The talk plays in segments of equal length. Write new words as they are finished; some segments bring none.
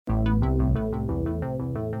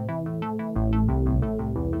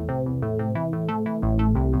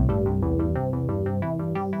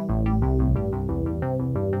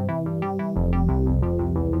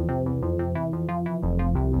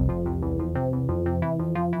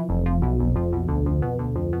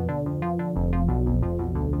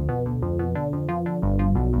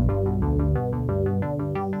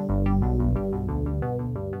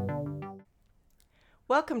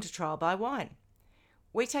Welcome to Trial by Wine.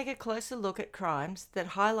 We take a closer look at crimes that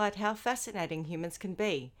highlight how fascinating humans can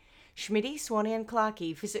be. Schmitty, Swanee and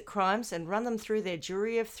Clarkey visit crimes and run them through their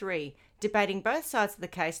jury of three, debating both sides of the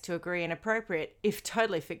case to agree an appropriate, if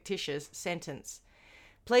totally fictitious, sentence.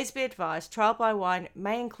 Please be advised, Trial by Wine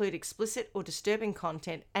may include explicit or disturbing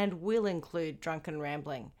content and will include drunken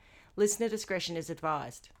rambling. Listener discretion is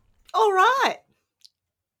advised. All right.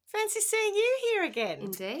 Fancy seeing you here again.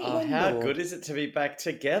 Indeed. Oh, how good is it to be back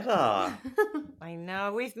together? I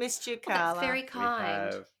know, we've missed you, Well, Carla. that's very We kind.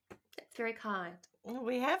 have. That's very kind.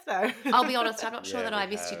 We have, though. I'll be honest, I'm not sure Yeah, that I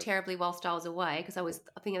we missed you have. terribly whilst I was away because I was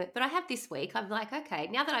thinking of it. But I have this week. I'm like, okay,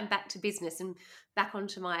 now that I'm back to business and back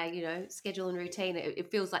onto my, schedule and routine,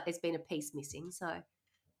 it feels like there's been a piece missing. So,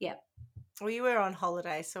 yeah. Well, you were on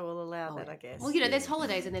holiday, so we'll allow that, yeah. I guess. Well, there's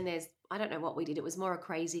holidays and then there's, I don't know what we did. It was more a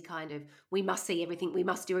crazy kind of, we must see everything, we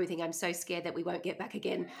must do everything. I'm so scared that we won't get back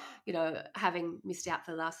again, having missed out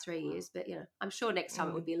for the last 3 years. But, I'm sure next time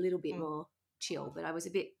it would be a little bit more chill. But I was a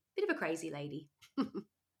bit of a crazy lady.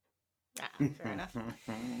 Fair enough.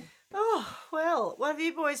 Oh, well, what have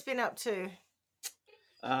you boys been up to?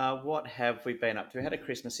 What have we been up to? We had a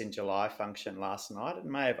Christmas in July function last night. It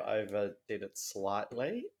may have overdid it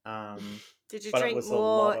slightly. Did you but it drink was a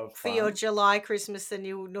lot more of for your fun. July Christmas than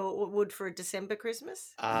you would for a December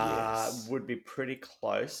Christmas? Yes. Would be pretty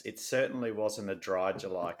close. It certainly wasn't a dry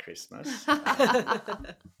July Christmas.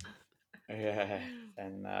 Yeah,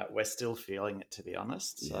 and we're still feeling it, to be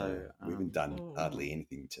honest. So we haven't done hardly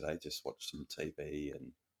anything today. Just watched some TV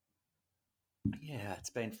and yeah,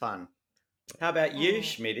 it's been fun. How about you,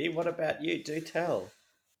 Schmitty? What about you? Do tell.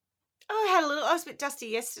 I was a bit dusty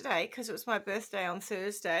yesterday because it was my birthday on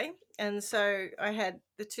Thursday, and so I had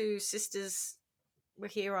the two sisters were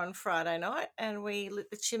here on Friday night, and we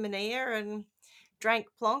lit the chimney and drank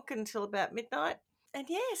plonk until about midnight. And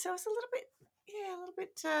so I was a little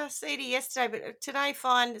bit seedy yesterday, but today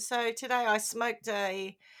fine. So today I smoked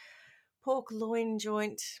a pork loin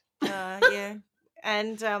joint.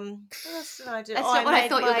 And what else did I do? That's not what I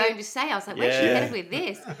thought you were going to say. I was like, where's she Yeah. headed with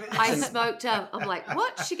this? I smoked, I'm like,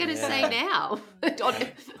 what's she going to say now?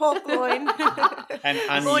 pork loin.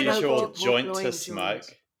 An Loin- unusual pork joint loin to joint. smoke.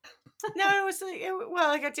 No,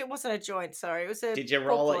 it wasn't a joint. Sorry, it was a. Did you pork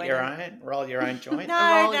roll it loin. your own? Roll your own joint?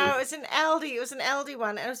 No, it was an Aldi. It was an Aldi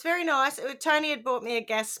one, and it was very nice. Tony had bought me a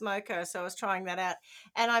gas smoker, so I was trying that out,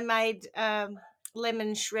 and I made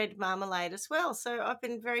lemon shred marmalade as well. So I've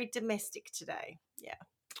been very domestic today. Yeah.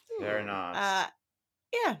 Very nice.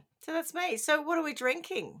 So that's me. So what are we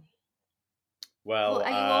drinking? Well, are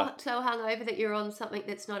you all so hungover that you're on something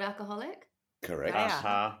that's not alcoholic? correct.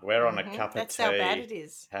 Yeah. we're on a cup That's of tea. how bad it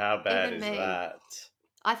is. How bad Even is me. that?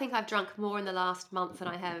 I think I've drunk more in the last month than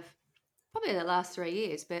I have probably in the last 3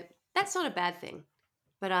 years, but that's not a bad thing.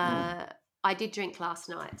 But I did drink last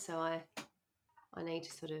night, so I need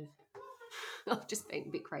to sort of. I've just been a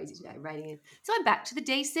bit crazy today, raining in. So I'm back to the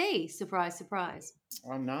DC. Surprise, surprise.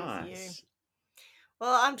 Oh, nice.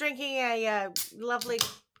 Well, I'm drinking a lovely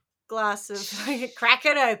glass of crack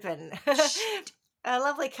it open. A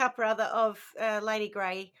lovely cup, rather, of Lady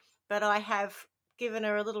Grey, but I have given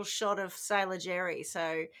her a little shot of Sailor Jerry,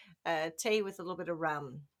 so tea with a little bit of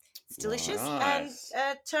rum. It's delicious. Nice.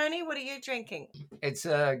 And Tony, what are you drinking? It's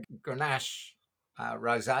a Grenache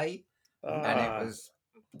rosé, and it was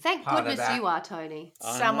Thank part of goodness that. you are, Tony.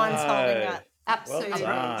 I Someone's holding know. that. Absolutely.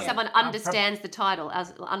 done. Someone I'm understands the title,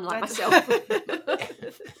 unlike That's- myself.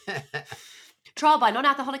 Trial by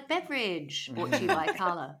non-alcoholic beverage, brought to you by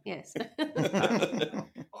Carla. Yes.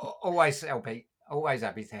 always happy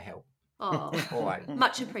to help. Oh, Always.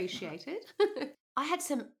 much appreciated. I had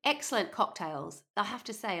some excellent cocktails. I have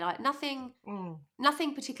to say, like nothing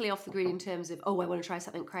particularly off the grid in terms of I want to try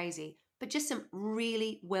something crazy, but just some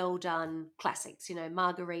really well done classics.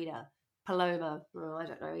 Margarita, Paloma. I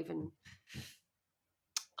don't know even.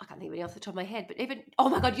 I can't think of any off the top of my head, but even oh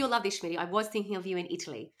my god, you'll love this, Schmitty. I was thinking of you in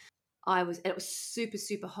Italy. It was super,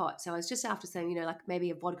 super hot. So I was just after saying, like maybe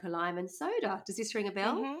a vodka lime and soda. Does this ring a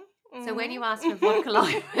bell? So when you ask for vodka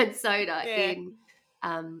lime and soda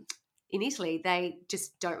in Italy, they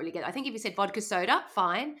just don't really get it. I think if you said vodka soda,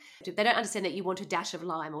 fine. They don't understand that you want a dash of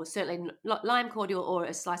lime or certainly lime cordial or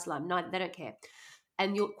a slice of lime. No, they don't care.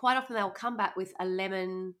 And quite often they'll come back with a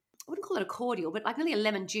lemon. I wouldn't call it a cordial, but like nearly a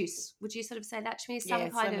lemon juice. Would you sort of say that to me? Some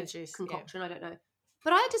it's kind lemon of juice, concoction. I don't know.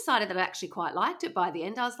 But I decided that I actually quite liked it by the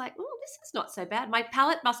end. I was like, oh, this is not so bad. My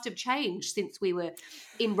palate must have changed since we were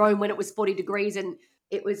in Rome when it was 40 degrees and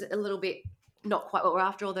it was a little bit not quite what we're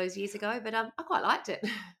after all those years ago. But I quite liked it.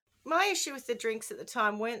 my issue with the drinks at the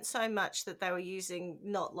time weren't so much that they were using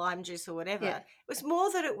not lime juice or whatever. Yeah. It was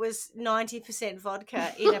more that it was 90%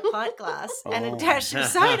 vodka in a pint glass and a Oh. dash of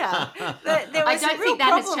soda. There I was a don't real think that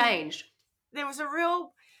problem. has changed. There was a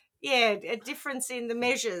real, a difference in the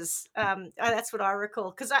measures. That's what I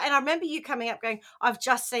recall. I remember you coming up going, "I've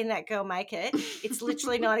just seen that girl make it. It's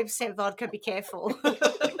literally 90% vodka. Be careful."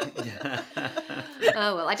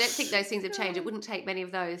 Oh, well, I don't think those things have changed. It wouldn't take many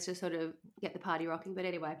of those to sort of get the party rocking. But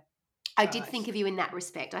anyway, I did think of you in that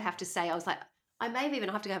respect. I have to say, I was like, I may have even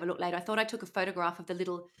have to go have a look later. I thought I took a photograph of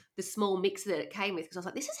the small mixer that it came with because I was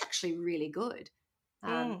like, this is actually really good.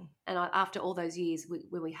 And after all those years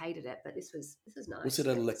when we hated it, but this was nice. Was it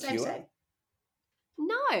a Same. liqueur?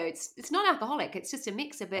 No, it's not alcoholic. It's just a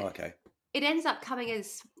mixer, but Okay. it ends up coming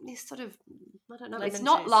as this sort of, I don't know. Lemon It's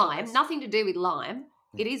not juice, lime. almost. Nothing to do with lime.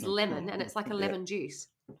 It is lemon, and it's like a lemon juice.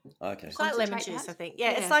 Okay. It's like lemon Concentrate, juice, I perhaps? think.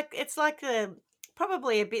 Yeah, Yeah. it's like the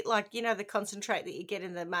probably a bit like the concentrate that you get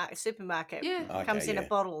in the supermarket. Yeah. Okay, Comes in a yeah.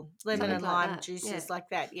 bottle, lemon Something and like lime that, juices yeah. like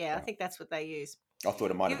that. Yeah, I Right. think that's what they use. I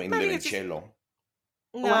thought it might have been Maybe it's just- limoncello.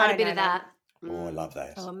 No, I had a bit no, of no. that. Oh, I love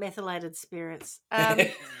that. Oh, methylated spirits.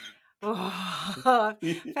 I've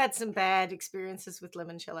had some bad experiences with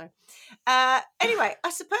limoncello. Anyway, I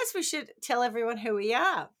suppose we should tell everyone who we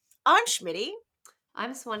are. I'm Schmitty.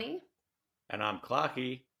 I'm Swanee. And I'm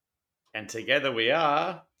Clarky. And together we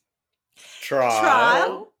are Trial,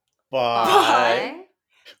 Trial by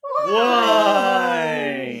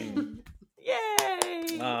Wine.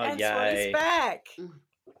 Yay! Oh, and yay. Swanee's back.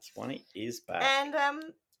 Swanee is back. And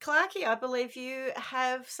Clarky, I believe you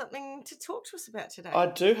have something to talk to us about today. I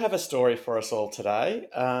do have a story for us all today.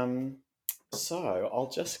 So I'll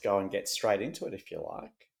just go and get straight into it if you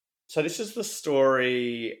like. So this is the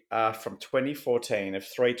story from 2014 of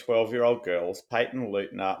three 12-year-old girls, Peyton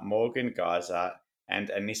Leutner, Morgan Geyser, and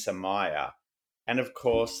Anissa Meyer. And of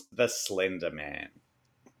course, the Slender Man.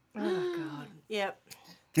 Oh, God. Yep.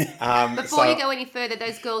 Before you go any further,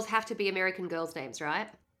 those girls have to be American girls' names, right?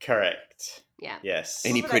 Correct. Yeah. Yes.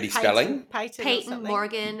 Any What were pretty they, spelling? Peyton or Peyton, something?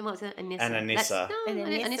 Morgan, what was it? Anissa. And Anissa. And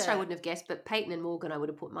Anissa Anissa. I wouldn't have guessed, but Peyton and Morgan I would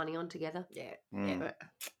have put money on together. Yeah. Mm.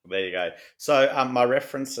 There you go. So my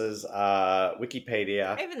references are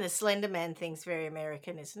Wikipedia. Even the Slender Man thing's very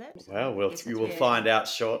American, isn't it? Well, Yes, you that's will very- find out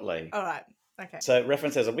shortly. All right. Okay. So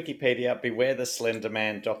references are Wikipedia, Beware the Slender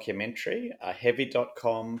Man documentary,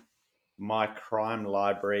 Heavy.com, My Crime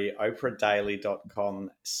Library,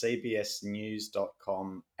 OprahDaily.com,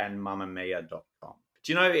 CBSNews.com, and MammaMia.com.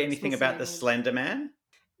 Do you know anything about the Slender Man?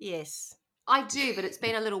 Yes. I do, but it's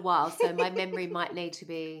been a little while, so my memory might need to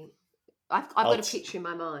be. I've got a picture in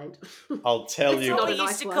my mind. I'll tell That's you. what Not we a used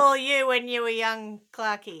nice to one. call you when you were young,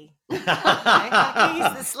 Clarky. Clarky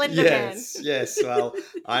is the Slender Yes. Well,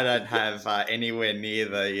 I don't have anywhere near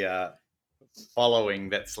the following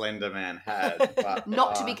that Slender Man had. But,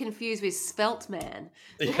 Not to be confused with Svelte Man.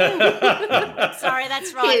 Man. Sorry,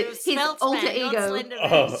 that's right. It was His Svelte alter Man, not ego. Slender Man.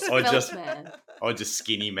 Oh, or Svelte just Man. or just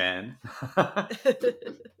Skinny Man.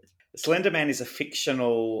 Slender Man is a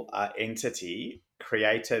fictional entity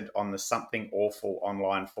created on the Something Awful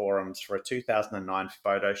online forums for a 2009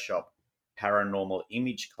 Photoshop paranormal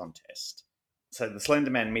image contest. So the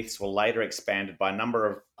Slender Man myths were later expanded by a number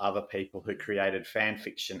of other people who created fan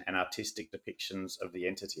fiction and artistic depictions of the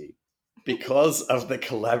entity. Because of the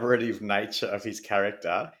collaborative nature of his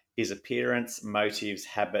character, his appearance, motives,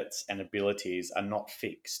 habits, and abilities are not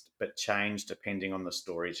fixed, but change depending on the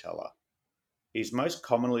storyteller. He's most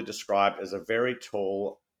commonly described as a very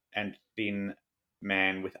tall and thin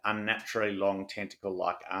man with unnaturally long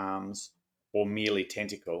tentacle-like arms or merely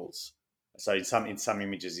tentacles. So in some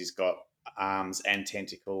images he's got arms and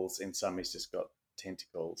tentacles, in some he's just got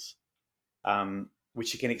tentacles,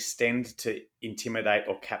 which he can extend to intimidate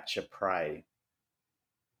or capture prey.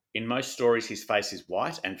 In most stories his face is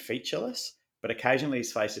white and featureless, but occasionally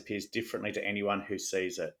his face appears differently to anyone who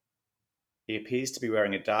sees it. He appears to be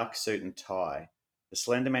wearing a dark suit and tie. The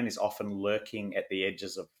Slender Man is often lurking at the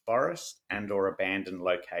edges of forest and or abandoned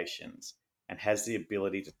locations and has the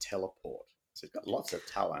ability to teleport. So he's got lots of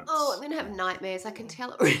talents. Oh, I'm going to have nightmares. I can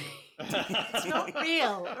tell already. It's not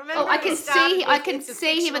real. Remember, Oh, I we can started see. I with can it's a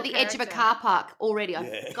see him at the fictional edge of a character. car park already. I've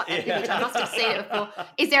Yeah. got that Yeah. image. I must have seen it before.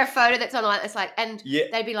 Is there a photo that's online? It's like, and Yeah.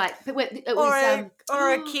 they'd be like, but it Or was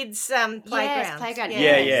a kid's playground. Yes, playground. Yeah,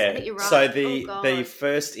 Yes, yeah. I think you're right. So Oh, the God.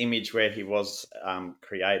 first image where he was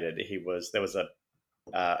created, there was a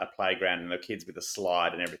playground and the kids with a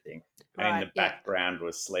slide and everything, and in Right, the yeah. background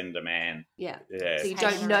was Slender Man. Yeah. Yeah, So you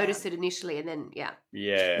Hanging don't notice around. it initially, and then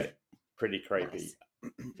yeah, pretty creepy.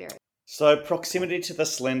 Nice. Very. So proximity to the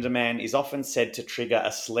Slender Man is often said to trigger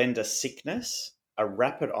a slender sickness, a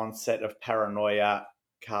rapid onset of paranoia,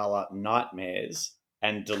 Carla, nightmares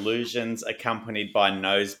and delusions accompanied by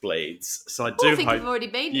nosebleeds. So I I do think hope you've already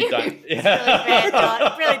been you here. don't.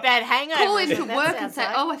 Really bad hangover. Call into that work and sounds say,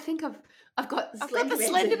 like. "Oh, I think I've got I've got the Slender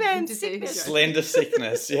Slender Man disease." sickness. Slender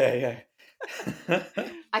sickness. Yeah.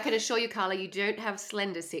 I can assure you, Carla, you don't have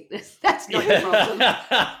slender sickness. That's not your problem.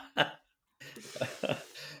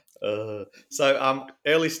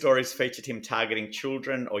 Early stories featured him targeting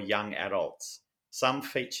children or young adults. Some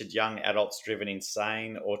featured young adults driven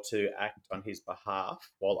insane or to act on his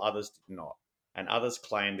behalf, while others did not. And others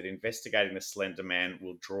claimed that investigating the Slender Man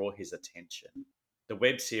will draw his attention. The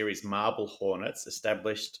web series Marble Hornets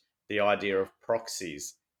established the idea of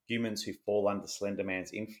proxies, humans who fall under Slender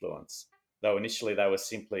Man's influence, though initially they were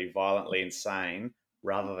simply violently insane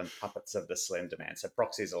rather than puppets of the Slender Man. So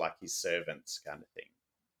proxies are like his servants kind of thing.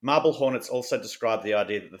 Marble Hornets also described the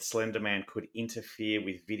idea that the Slender Man could interfere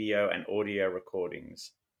with video and audio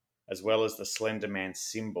recordings, as well as the Slender Man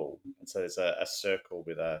symbol. And so there's a circle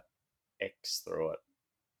with a X through it,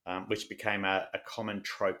 which became a common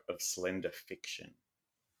trope of Slender fiction.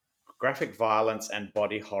 Graphic violence and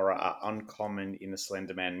body horror are uncommon in the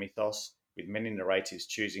Slender Man mythos, with many narratives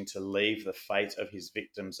choosing to leave the fate of his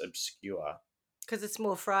victims obscure. Because it's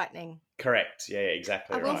more frightening. Correct. Yeah,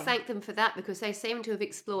 exactly I will right. thank them for that, because they seem to have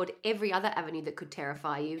explored every other avenue that could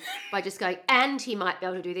terrify you by just going, and he might be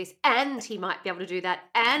able to do this, and he might be able to do that,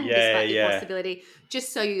 and this might be a possibility,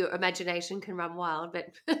 just so your imagination can run wild. But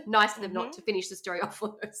nice of them not to finish the story off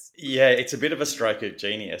for us. Yeah, it's a bit of a stroke of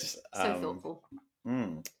genius. So thoughtful.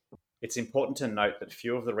 It's important to note that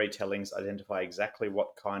few of the retellings identify exactly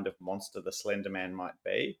what kind of monster the Slender Man might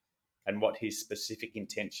be and what his specific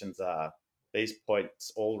intentions are. These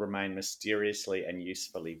points all remain mysteriously and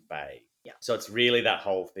usefully vague. Yeah. So it's really that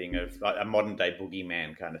whole thing of like a modern day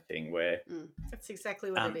boogeyman kind of thing where That's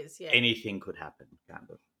exactly what it is. Yeah. anything could happen, kind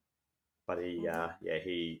of. But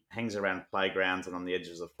he hangs around playgrounds and on the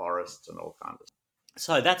edges of forests and all kinds of stuff.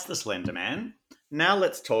 So that's the Slender Man. Now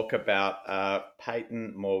let's talk about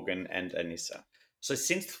Peyton, Morgan, and Anissa. So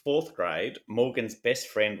since 4th grade, Morgan's best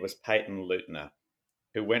friend was Peyton Leutner,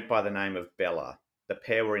 who went by the name of Bella. The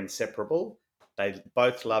pair were inseparable. They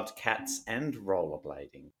both loved cats and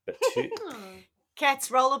rollerblading. But Cats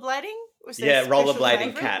rollerblading? Was their special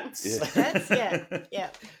rollerblading favourite? cats. Cats?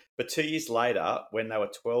 Yeah. But 2 years later, when they were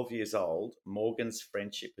 12 years old, Morgan's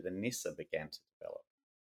friendship with Anissa began to develop.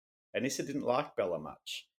 Anissa didn't like Bella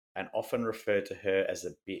much and often referred to her as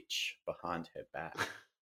a bitch behind her back.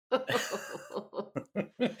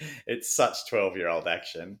 It's such 12-year-old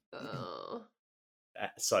action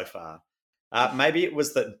so far. Maybe it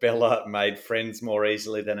was that Bella made friends more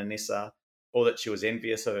easily than Anissa, or that she was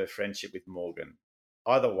envious of her friendship with Morgan.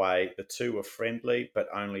 Either way, the two were friendly, but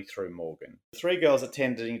only through Morgan. The 3 girls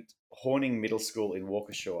attended Horning Middle School in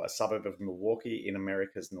Waukesha, a suburb of Milwaukee in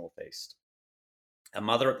America's Northeast. A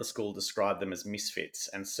mother at the school described them as misfits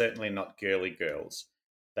and certainly not girly girls.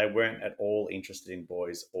 They weren't at all interested in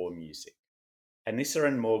boys or music. Anissa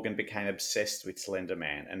and Morgan became obsessed with Slender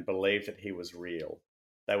Man and believed that he was real.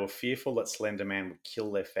 They were fearful that Slender Man would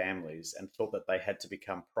kill their families and thought that they had to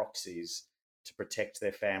become proxies to protect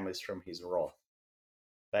their families from his wrath.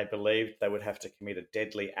 They believed they would have to commit a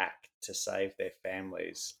deadly act to save their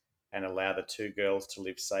families and allow the 2 girls to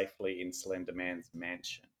live safely in Slender Man's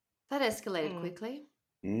mansion. That escalated quickly.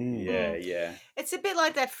 Yeah. It's a bit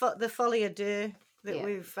like that the folie à deux that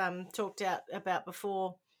we've talked about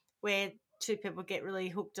before, where 2 people get really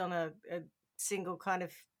hooked on a single kind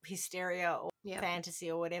of hysteria or fantasy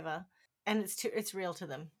or whatever, and it's real to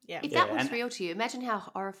them. Yeah. If that was real to you, imagine how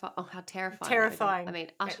terrifying. Terrifying. I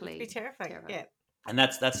mean, utterly. It would be terrifying. Yeah. And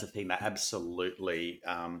that's the thing. They absolutely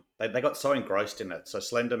they got so engrossed in it. So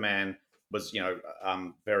Slender Man was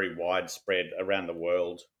very widespread around the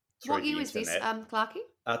world. What year was this, Clarkie?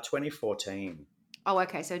 2014. Oh,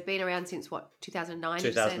 okay. So it'd been around since what, 2009?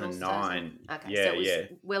 2009. Okay, yeah, so it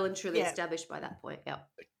was well and truly established by that point. Yeah.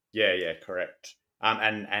 Yeah, correct.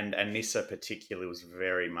 And Anissa particularly was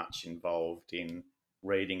very much involved in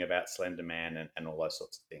reading about Slender Man and all those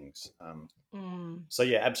sorts of things. So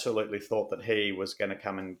yeah, absolutely thought that he was going to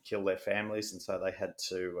come and kill their families, and so they had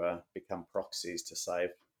to become proxies to save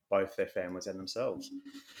both their families and themselves.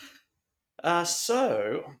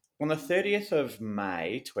 So on the 30th of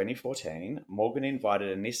May 2014, Morgan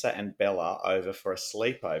invited Anissa and Bella over for a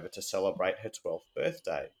sleepover to celebrate her 12th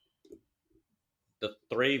birthday. The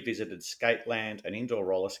 3 visited Skateland, an indoor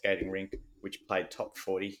roller skating rink, which played top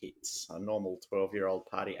 40 hits, a normal 12-year-old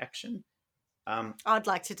party action. I'd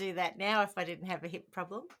like to do that now if I didn't have a hip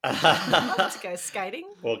problem. I'd like to go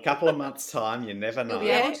skating. Well, a couple of months' time, you never know. You'll be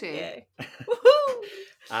able to. Yeah. Woohoo!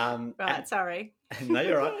 Right, sorry. No,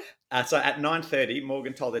 you're right. So at 9:30,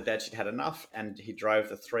 Morgan told her dad she'd had enough, and he drove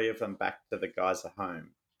the three of them back to the Geyser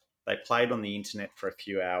home. They played on the internet for a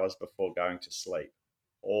few hours before going to sleep,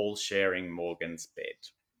 all sharing Morgan's bed.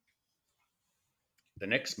 The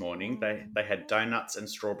next morning, they had donuts and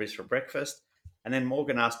strawberries for breakfast, and then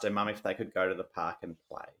Morgan asked her mum if they could go to the park and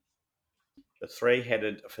play. The three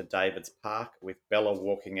headed for David's park, with Bella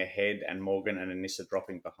walking ahead and Morgan and Anissa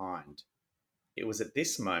dropping behind. It was at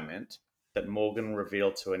this moment that Morgan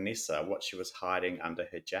revealed to Anissa what she was hiding under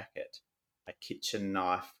her jacket, a kitchen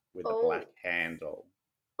knife with a black handle.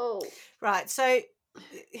 Oh. Right, so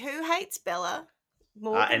who hates Bella?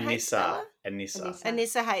 Morgan hates Bella? Anissa.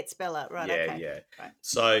 Anissa hates Bella, right, okay. Yeah. Right.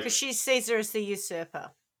 So, because she sees her as the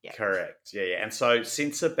usurper. Yeah. Correct, yeah. And so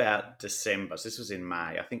since about December, so this was in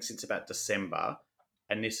May, I think since about December,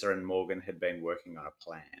 Anissa and Morgan had been working on a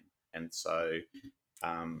plan. And so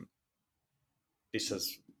this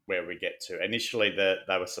is where we get to. Initially,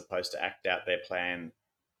 they were supposed to act out their plan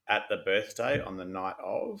at the birthday on the night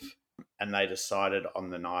of, and they decided on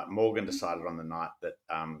the night, Morgan decided on the night that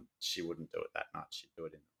she wouldn't do it that night. She'd do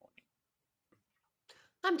it in the morning.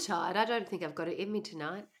 I'm tired. I don't think I've got it in me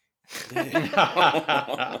tonight.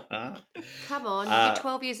 Come on, you're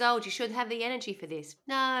 12 years old. You should have the energy for this.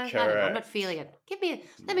 No, I don't know. I'm not feeling it.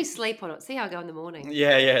 Let me sleep on it. See how I go in the morning.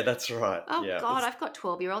 Yeah, that's right. Oh yeah, God, I've got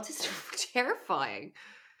 12-year-olds. It's terrifying.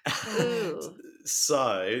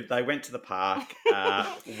 So they went to the park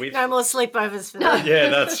with no more sleepovers for them. Yeah,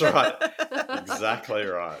 that's right. Exactly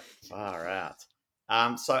right. Far out.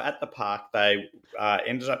 So at the park, they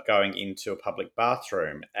ended up going into a public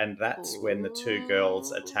bathroom, and that's when the two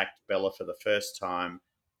girls attacked Bella for the first time,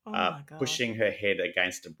 pushing her head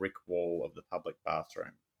against a brick wall of the public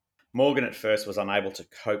bathroom. Morgan at first was unable to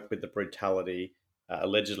cope with the brutality,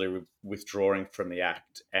 allegedly withdrawing from the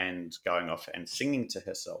act and going off and singing to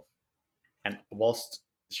herself. And whilst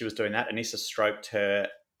she was doing that, Anissa stroked her,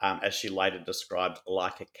 as she later described,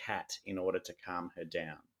 like a cat in order to calm her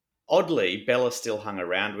down. Oddly, Bella still hung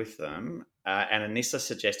around with them, and Anissa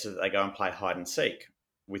suggested that they go and play hide and seek,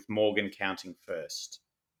 with Morgan counting first.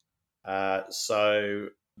 So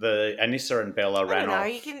the Anissa and Bella ran off.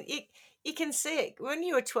 You can see it when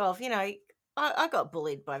you were 12. You know, I got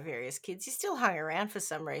bullied by various kids. You still hung around for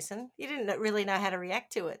some reason. You didn't really know how to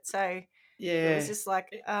react to it, so it was just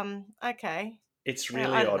like, okay. It's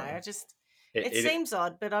really I don't odd. know. It seems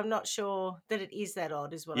odd, but I'm not sure that it is that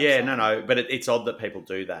odd, is what I'm saying. saying. No, but it's odd that people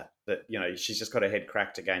do that. That, you know, she's just got her head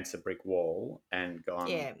cracked against a brick wall and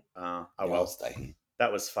gone, I'll stay here.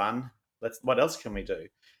 That was fun. What else can we do?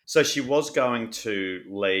 So she was going to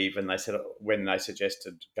leave, and they said, when they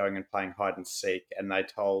suggested going and playing hide and seek, and they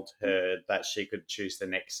told her that she could choose the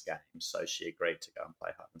next game. So she agreed to go and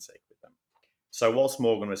play hide and seek with them. So whilst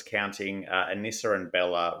Morgan was counting, Anissa and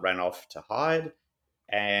Bella ran off to hide.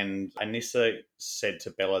 And Anissa said to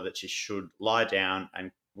Bella that she should lie down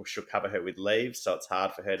and she'll cover her with leaves so it's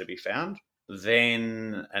hard for her to be found.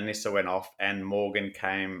 Then Anissa went off and Morgan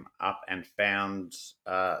came up and found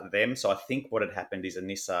them. So I think what had happened is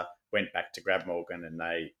Anissa went back to grab Morgan and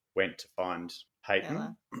they went to find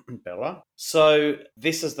Peyton, Bella. So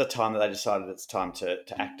this is the time that they decided it's time to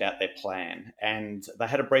act out their plan. And they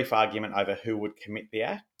had a brief argument over who would commit the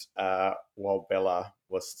act while Bella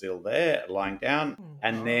was still there, lying down.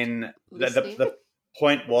 And then the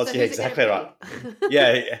point was, so exactly right.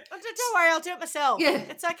 Yeah. Don't worry, I'll do it myself. Yeah.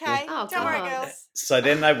 It's okay. Oh, don't worry, girls. So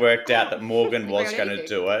then they worked out that Morgan was going to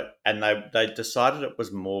do it. And they decided it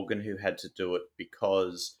was Morgan who had to do it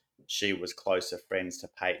because she was closer friends to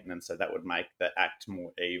Peyton, and so that would make the act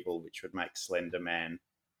more evil, which would make Slender Man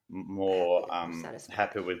more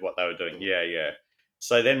happy with what they were doing. Yeah.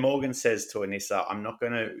 So then Morgan says to Anissa, I'm not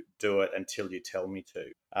going to do it until you tell me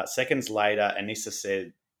to. Seconds later, Anissa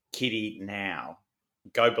said, Kitty, now.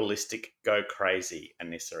 Go ballistic, go crazy,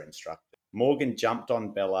 Anissa instructed. Morgan jumped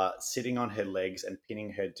on Bella, sitting on her legs and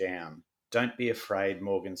pinning her down. Don't be afraid,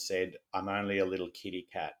 Morgan said. I'm only a little kitty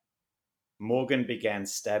cat. Morgan began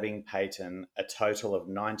stabbing Peyton a total of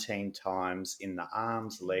 19 times in the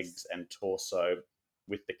arms, legs, and torso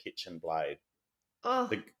with the kitchen blade.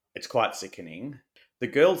 It's quite sickening. The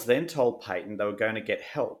girls then told Peyton they were going to get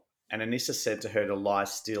help, and Anissa said to her to lie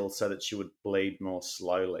still so that she would bleed more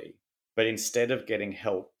slowly. But instead of getting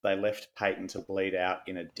help, they left Peyton to bleed out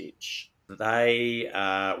in a ditch. They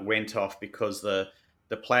went off because the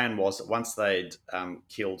plan was that once they'd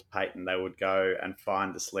killed Peyton, they would go and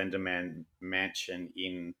find the Slender Man mansion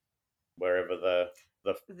in wherever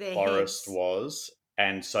the forest was.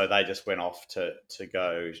 And so they just went off to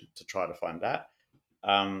go to try to find that.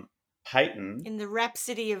 Peyton... In the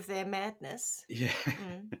rhapsody of their madness. Yeah.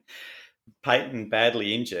 Peyton,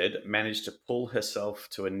 badly injured, managed to pull herself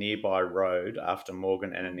to a nearby road after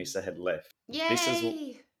Morgan and Anissa had left.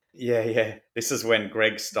 Yay! This is when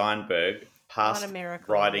Greg Steinberg passed What a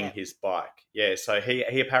miracle, riding yeah. his bike. Yeah, so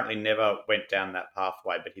he apparently never went down that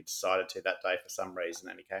pathway, but he decided to that day for some reason,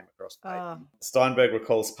 and he came across Peyton. Oh. Steinberg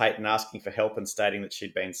recalls Peyton asking for help and stating that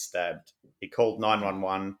she'd been stabbed. He called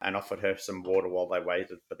 911 and offered her some water while they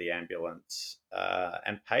waited for the ambulance.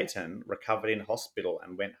 And Peyton recovered in hospital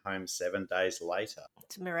and went home 7 days later.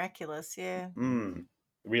 It's miraculous, yeah.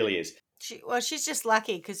 Really is. She's just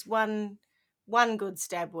lucky because one good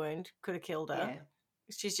stab wound could have killed her. Yeah.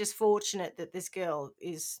 She's just fortunate that this girl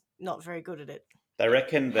is not very good at it. They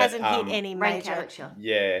reckon that hasn't hit any rank major. amateur.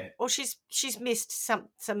 Yeah. Or she's missed some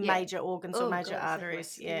major organs or major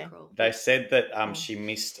arteries. Yeah. They said that she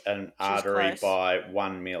missed an artery close. by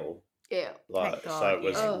 1 mil. Yeah. Thank God, so it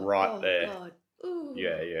was yeah. right there. God. Ooh.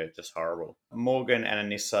 Yeah, just horrible. Morgan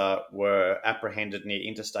and Anissa were apprehended near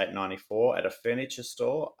Interstate 94 at a furniture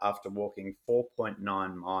store after walking 4.9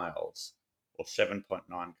 miles or 7.9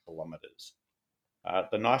 kilometres.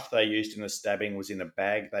 The knife they used in the stabbing was in a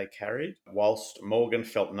bag they carried. Whilst Morgan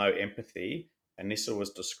felt no empathy, Anissa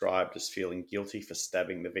was described as feeling guilty for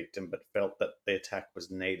stabbing the victim, but felt that the attack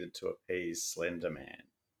was needed to appease Slender Man.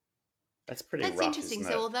 That's pretty rough, interesting.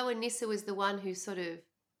 isn't So it? although Anissa was the one who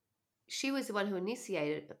she was the one who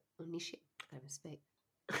initiated. I can't even speak.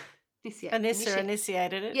 Anissa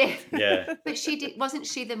initiated it. Yeah. Yeah. But wasn't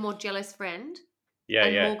she the more jealous friend? Yeah,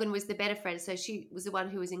 and yeah. Morgan was the better friend, so she was the one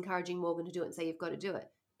who was encouraging Morgan to do it and say, you've got to do it.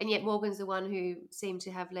 And yet Morgan's the one who seemed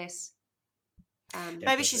to have less...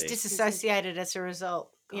 maybe she's disassociated as a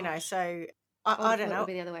result, so I don't know. It would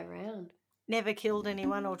be the other way around. Never killed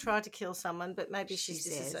anyone or tried to kill someone, but maybe she's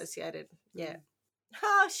disassociated. Yeah.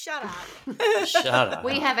 Oh, shut up. Shut up.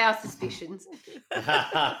 We have our suspicions.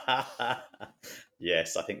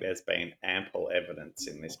 Yes, I think there's been ample evidence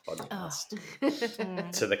in this podcast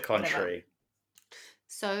Oh. to the contrary.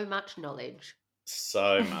 So much knowledge.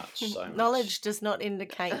 So much. Knowledge does not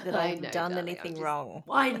indicate that I I've know, done darling, anything I'm just wrong.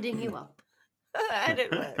 Winding you up. And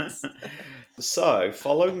it works. So,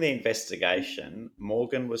 following the investigation,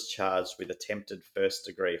 Morgan was charged with attempted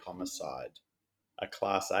first-degree homicide, a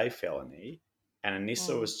Class A felony, and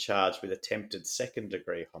Anissa was charged with attempted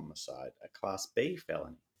second-degree homicide, a Class B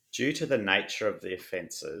felony. Due to the nature of the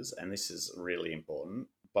offences, and this is really important,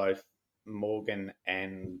 both Morgan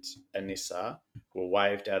and Anissa were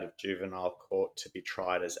waived out of juvenile court to be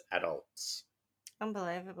tried as adults.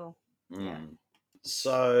 Unbelievable. Yeah.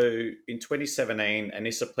 So in 2017,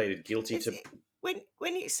 Anissa pleaded guilty to.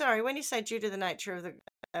 When you say due to the nature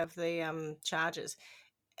of the charges,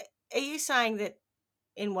 are you saying that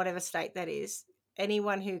in whatever state that is,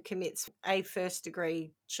 anyone who commits a first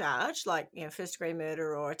degree charge, like first degree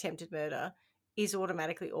murder or attempted murder, is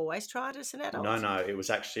automatically always tried as an adult? No, it was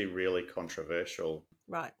actually really controversial,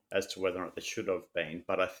 right, as to whether or not they should have been.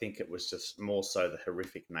 But I think it was just more so the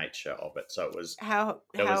horrific nature of it. So it was how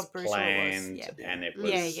was brutal planned, it was. and it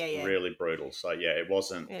was really brutal. So it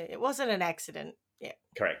wasn't. It wasn't an accident. Yeah,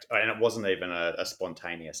 correct, and it wasn't even a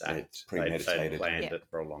spontaneous act. It's premeditated. They planned it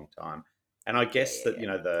for a long time, and I guess that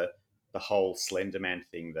the whole Slender Man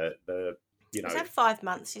thing, the was that 5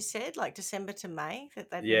 months? You said like December to May that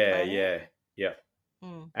they'd been planning? Yeah.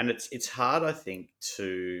 And it's hard, I think,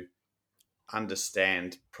 to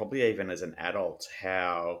understand, probably even as an adult,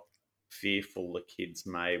 how fearful the kids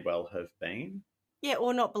may well have been. Yeah,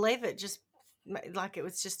 or not believe it, just like it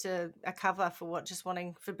was just a cover for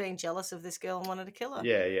being jealous of this girl and wanted to kill her.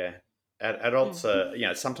 Yeah. Adults are,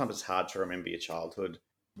 sometimes it's hard to remember your childhood,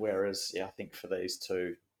 whereas, I think for these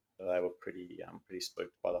two, they were pretty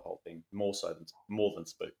spooked by the whole thing, more than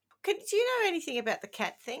spooked. Do you know anything about the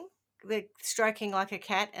cat thing? The stroking like a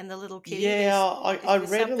cat and the little kitty? Yeah, I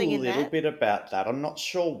read a little bit about that. I'm not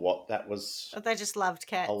sure what that was. They just loved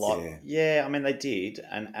cats. A lot. Yeah, I mean, they did.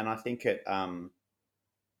 And I think it, I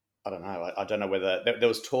don't know. I don't know whether there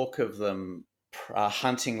was talk of them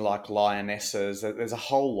hunting like lionesses. There's a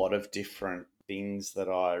whole lot of different things that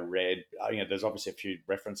I read. There's obviously a few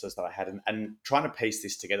references that I had, and trying to piece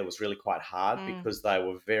this together was really quite hard because they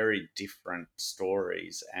were very different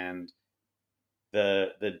stories, and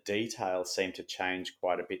the details seem to change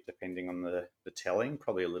quite a bit depending on the telling,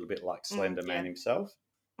 probably a little bit like Slender Man himself.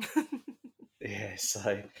 Yeah,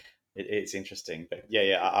 so it's interesting. But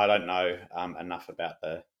I don't know enough about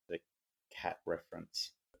the cat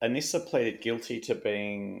reference. Anissa pleaded guilty to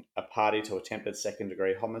being a party to attempted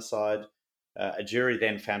second-degree homicide. A jury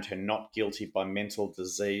then found her not guilty by mental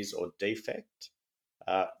disease or defect.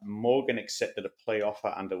 Morgan accepted a plea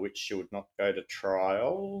offer under which she would not go to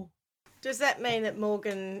trial. Does that mean that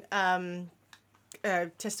Morgan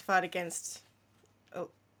testified against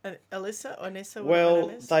Alyssa or Nessa?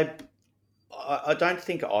 Well, I don't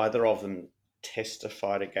think either of them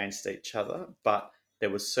testified against each other, but there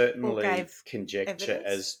was certainly conjecture evidence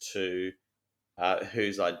as to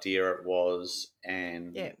whose idea it was,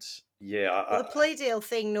 and the plea deal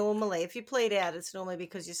thing, normally, if you plead out, it's normally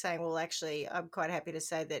because you're saying, well, actually, I'm quite happy to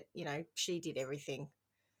say that, she did everything.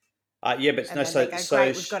 But and no, so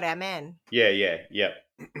great, we've got our man. Yeah.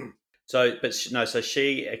 So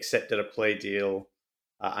she accepted a plea deal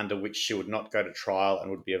under which she would not go to trial and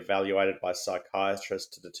would be evaluated by a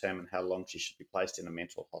psychiatrist to determine how long she should be placed in a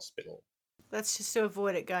mental hospital. That's just to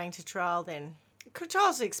avoid it going to trial then.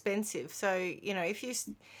 Trials are expensive, so, if you...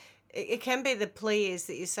 It can be the plea is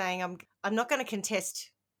that you're saying, I'm not going to contest,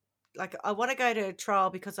 like, I want to go to trial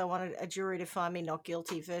because I want a jury to find me not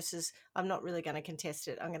guilty, versus I'm not really going to contest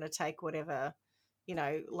it. I'm going to take whatever,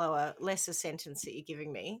 lesser sentence that you're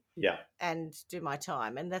giving me and do my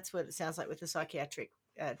time. And that's what it sounds like with the psychiatric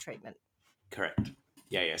treatment. Correct.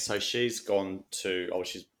 Yeah. So she's gone to,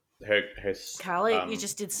 she's her Carly, you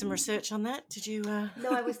just did some research on that. Did you?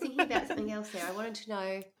 No, I was thinking about something else there. I wanted to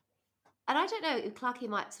know, and I don't know if Clarkie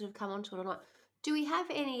might sort of come onto it or not. Do we have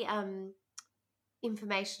any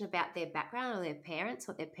information about their background or their parents?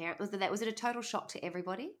 What their parent was? Was it a total shock to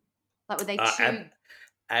everybody? Like, were they two?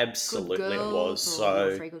 Absolutely, good girls, it was.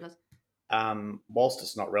 So, three good girls? Whilst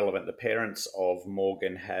it's not relevant, the parents of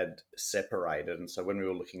Morgan had separated, and so when we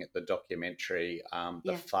were looking at the documentary,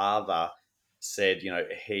 the father said,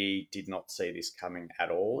 he did not see this coming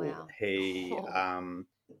at all. Wow.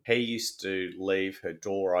 He used to leave her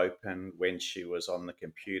door open when she was on the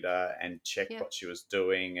computer and check what she was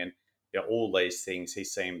doing, and all these things. He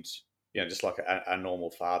seemed, just like a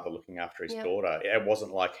normal father looking after his daughter. It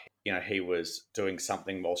wasn't like, he was doing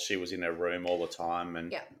something while she was in her room all the time.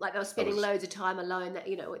 And like they were spending loads of time alone. That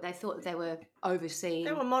they thought they were overseeing.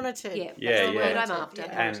 They were monitored. That's the word I'm after.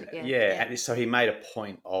 And so he made a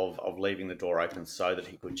point of leaving the door open so that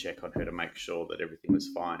he could check on her to make sure that everything was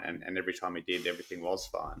fine. And every time he did, everything was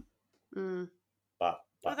fine. Mm. But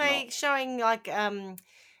were they showing like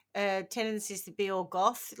tendencies to be all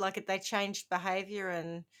goth? Like, they changed behaviour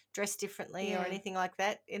and dressed differently or anything like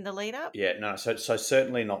that in the lead up? Yeah, no. So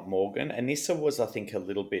certainly not Morgan. Anissa was, I think, a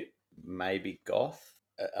little bit maybe goth,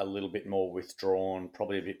 a little bit more withdrawn,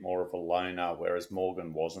 probably a bit more of a loner, whereas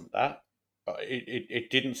Morgan wasn't that. It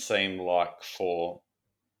didn't seem like for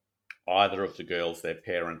either of the girls, their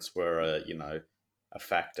parents were a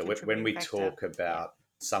factor. When we talk about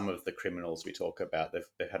some of the criminals we talk about,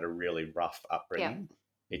 they've had a really rough upbringing.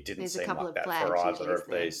 It didn't seem like that for either of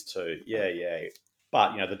these two. Yeah.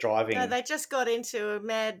 But, the driving... No, they just got into a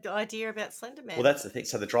mad idea about Slender Man. Well, that's the thing.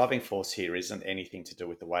 So the driving force here isn't anything to do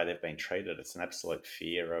with the way they've been treated. It's an absolute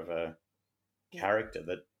fear of a character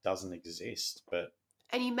that doesn't exist.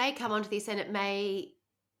 And you may come onto this and it may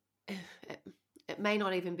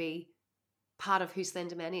not even be part of who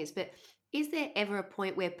Slender Man is, but is there ever a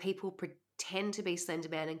point where people pretend to be Slender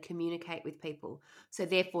Man and communicate with people, so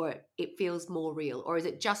therefore it feels more real? Or is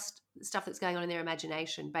it just stuff that's going on in their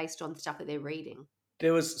imagination based on stuff that they're reading?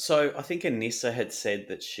 I think Anissa had said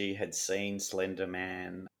that she had seen Slender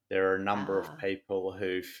Man. There are a number of people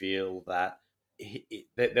who feel that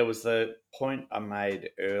there was the point I made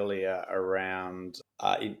earlier around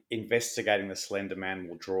investigating the Slender Man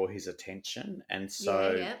will draw his attention. And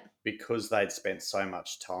so because they'd spent so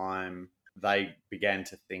much time, they began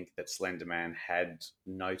to think that Slender Man had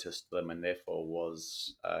noticed them and therefore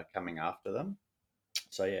was coming after them.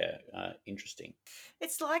 So, interesting.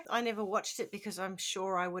 It's like I never watched it because I'm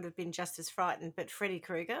sure I would have been just as frightened, but Freddy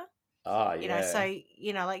Krueger. Oh,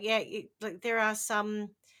 yeah. Like there are some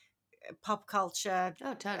pop culture.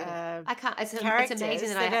 Oh, totally. I can't. It's amazing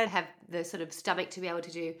that I have the sort of stomach to be able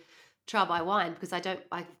to do Trial by Wine, because I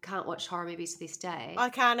can't watch horror movies to this day. I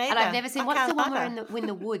can't either. And I've never seen. What's the one where in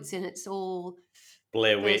the woods and it's all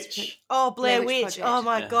Blair Witch. Blair Witch. Project. Oh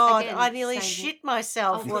my God. Again, I nearly shit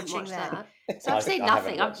myself watching that. So I've seen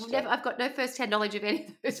nothing. I've got no first-hand knowledge of any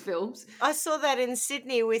of those films. I saw that in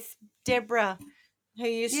Sydney with Deborah, who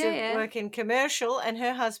used to work in commercial, and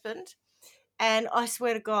her husband. And I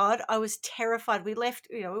swear to God, I was terrified. We left,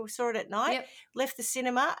 we saw it at night, left the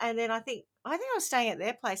cinema, and then I think I was staying at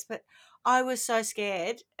their place, but I was so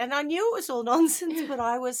scared. And I knew it was all nonsense, but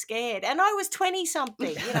I was scared. And I was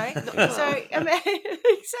 20-something, So,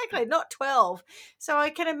 exactly, not 12. So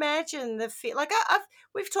I can imagine the fear. Like,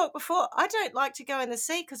 we've talked before, I don't like to go in the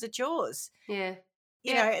sea because of Jaws. Yeah.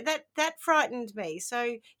 you know, that frightened me.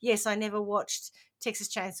 So yes, I never watched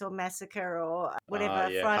Texas Chainsaw Massacre or whatever,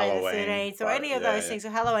 Friday Halloween, the 13th or any of those things,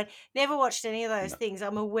 or Halloween. Never watched any of those No. things.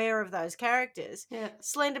 I'm aware of those characters. Yeah.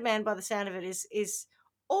 Slender Man, by the sound of it, is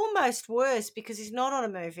almost worse because he's not on a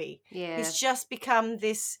movie. Yeah. He's just become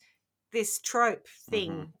this trope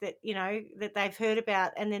thing Mhm. that, you know, that they've heard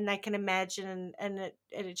about, and then they can imagine, and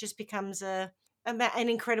it just becomes an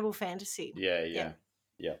incredible fantasy. Yeah.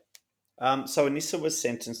 So Anissa was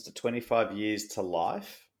sentenced to 25 years to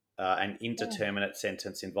life, an indeterminate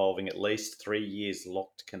sentence involving at least 3 years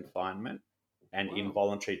locked confinement and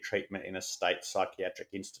involuntary treatment in a state psychiatric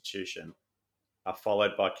institution,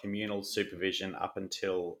 followed by communal supervision up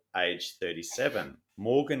until age 37.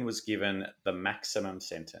 Morgan was given the maximum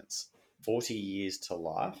sentence, 40 years to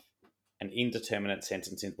life, an indeterminate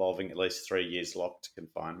sentence involving at least 3 years locked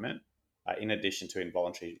confinement, in addition to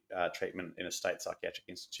involuntary treatment in a state psychiatric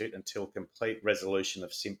institute until complete resolution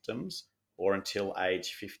of symptoms or until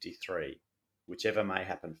age 53, whichever may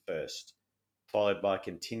happen first, followed by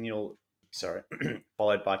continued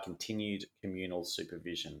communal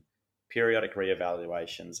supervision, periodic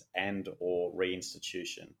reevaluations and or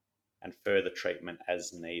reinstitution, and further treatment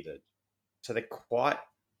as needed. So they're quite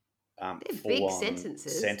They're big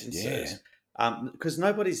sentences. Because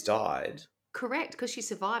nobody's died. Correct, because she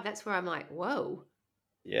survived. That's where I'm like, whoa.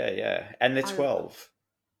 Yeah. And they're 12.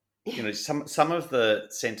 You know, some of the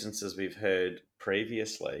sentences we've heard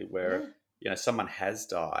previously where, you know, someone has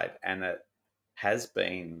died and it has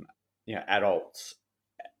been, you know, adults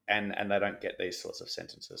and they don't get these sorts of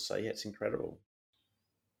sentences. So, yeah, it's incredible.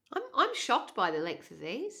 I'm shocked by the length of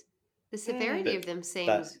these. The severity of them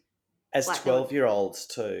seems... As like 12-year-olds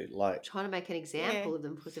too, like... Trying to make an example of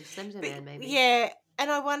them because of Slender Man, maybe. Yeah,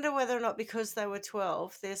 and I wonder whether or not because they were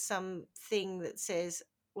 12, there's something that says,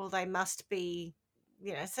 well, they must be,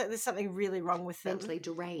 you know, so there's something really wrong with them. Mentally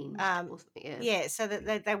deranged. Yeah, so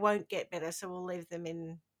that they won't get better, so we'll leave them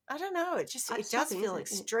in... I don't know, it does feel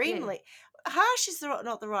extremely... Harsh is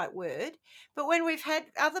not the right word, but when we've had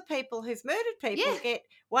other people who've murdered people get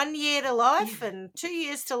 1 year to life and 2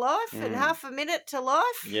 years to life and half a minute to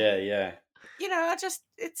life. Yeah. You know,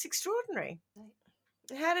 it's extraordinary.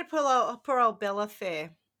 How did poor old Bella fare?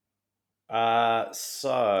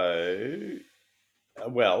 So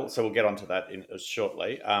we'll get onto that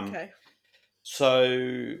shortly. Okay.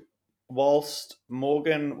 So whilst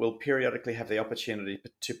Morgan will periodically have the opportunity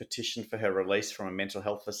to petition for her release from a mental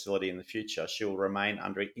health facility in the future, she will remain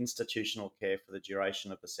under institutional care for the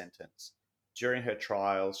duration of the sentence. During her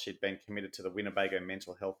trial, she'd been committed to the Winnebago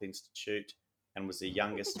Mental Health Institute and was the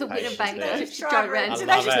youngest patient there. Just drive around. Did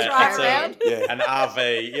they just drive around? An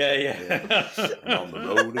RV, yeah. And on the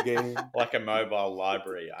road again. Like a mobile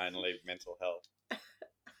library, only mental health.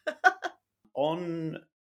 On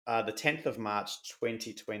the 10th of March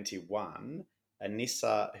 2021,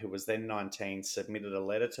 Anissa, who was then 19, submitted a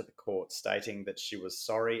letter to the court stating that she was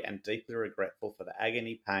sorry and deeply regretful for the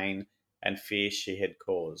agony, pain, and fear she had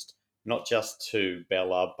caused, not just to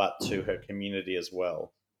Bella, but to her community as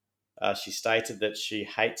well. She stated that she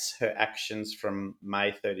hates her actions from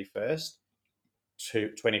May 31st to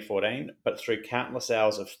 2014, but through countless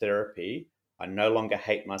hours of therapy, I no longer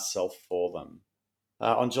hate myself for them.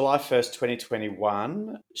 On July 1st,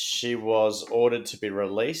 2021, she was ordered to be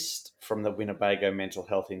released from the Winnebago Mental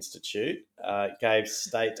Health Institute. Gave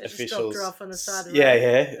state officials... Dropped her off on the side of the road.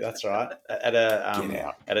 Yeah, that's right. At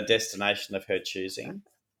a destination of her choosing.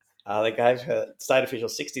 They gave her state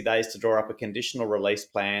officials 60 days to draw up a conditional release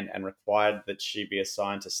plan and required that she be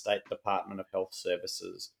assigned to State Department of Health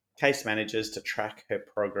Services case managers to track her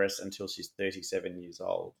progress until she's 37 years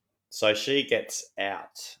old. So she gets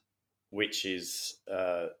out, which is,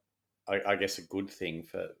 I guess, a good thing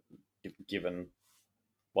for given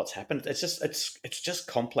what's happened. It's just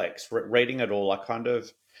complex. Reading it all, I kind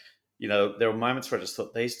of, you know, there were moments where I just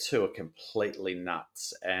thought these two are completely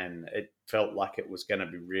nuts, and it felt like it was going to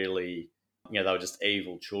be really, you know, they were just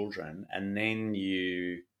evil children. And then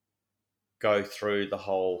you go through the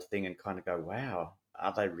whole thing and kind of go, wow,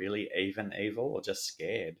 are they really even evil or just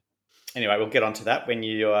scared? Anyway, we'll get onto that when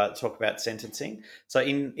you talk about sentencing. So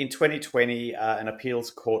in 2020, an appeals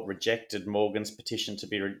court rejected Morgan's petition to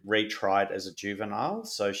be retried as a juvenile.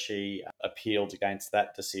 So she appealed against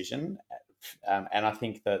that decision. And I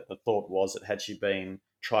think that the thought was that had she been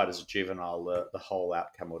tried as a juvenile, the whole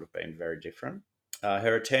outcome would have been very different.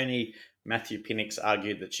 Her attorney, Matthew Pinnix,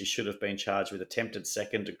 argued that she should have been charged with attempted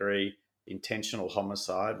second-degree intentional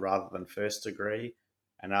homicide rather than first-degree,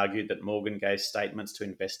 and argued that Morgan gave statements to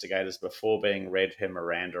investigators before being read her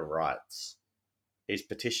Miranda rights. He's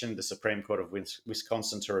petitioned the Supreme Court of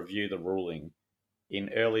Wisconsin to review the ruling. In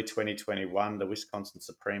early 2021, the Wisconsin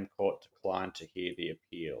Supreme Court declined to hear the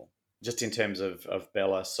appeal. Just in terms of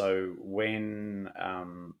Bella, so when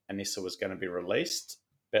Anissa was going to be released,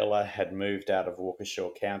 Bella had moved out of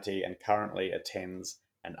Waukesha County and currently attends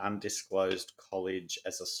an undisclosed college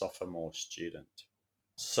as a sophomore student.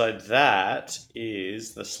 So that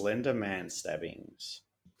is the Slender Man stabbings.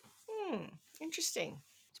 Interesting.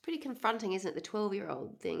 It's pretty confronting, isn't it? The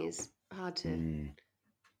 12-year-old thing is hard to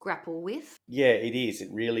grapple with. Yeah, it is. It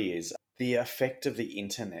really is. The effect of the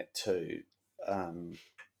internet too.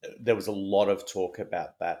 There was a lot of talk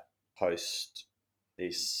about that post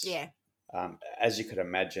this. Yeah. As you could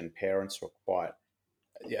imagine, parents were quite.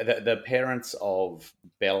 Yeah, the parents of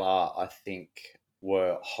Bella, I think,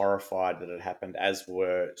 were horrified that it happened, as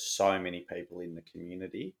were so many people in the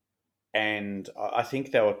community. And I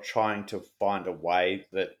think they were trying to find a way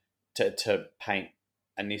that to paint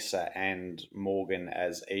Anissa and Morgan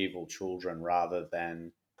as evil children rather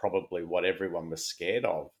than probably what everyone was scared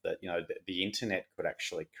of, that, you know, the internet could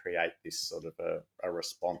actually create this sort of a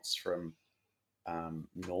response from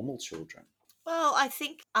normal children. Well, I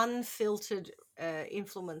think unfiltered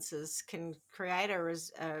influences can create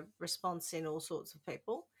a response in all sorts of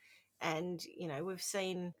people. And, you know, we've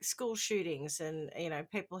seen school shootings and, you know,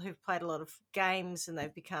 people who've played a lot of games and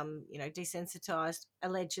they've become, you know, desensitized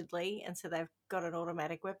allegedly. And so they've got an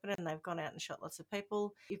automatic weapon and they've gone out and shot lots of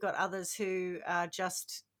people. You've got others who are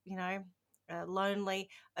just, you know, lonely.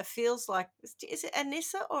 It feels like, is it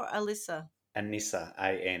Anissa or Alyssa? Anissa,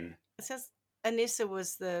 A-N. It says Anissa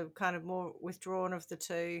was the kind of more withdrawn of the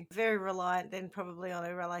two, very reliant then probably on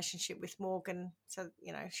her relationship with Morgan. So,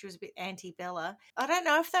 you know, she was a bit anti-Bella. I don't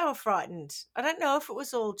know if they were frightened. I don't know if it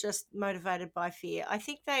was all just motivated by fear. I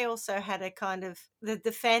think they also had a kind of,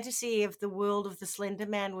 the fantasy of the world of the Slender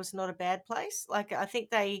Man was not a bad place. Like, I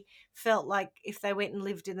think they felt like if they went and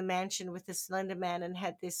lived in the mansion with the Slender Man and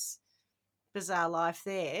had this bizarre life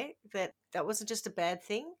there, that wasn't just a bad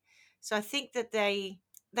thing. So I think that they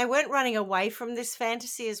weren't running away from this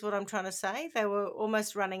fantasy is what I'm trying to say. They were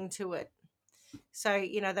almost running to it. So,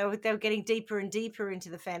 you know, they were getting deeper and deeper into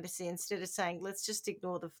the fantasy instead of saying, let's just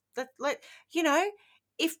ignore you know,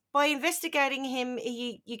 if by investigating him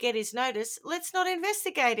you get his notice, let's not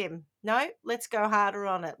investigate him. No, let's go harder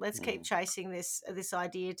on it. Let's keep chasing this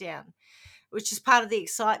idea down, which is part of the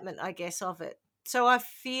excitement, I guess, of it. So I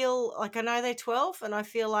feel like, I know they're 12 and I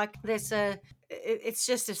feel like it's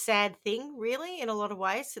just a sad thing, really, in a lot of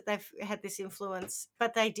ways, that they've had this influence,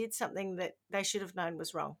 but they did something that they should have known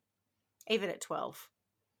was wrong, even at 12.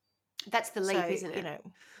 That's the leap, So, isn't it? you know,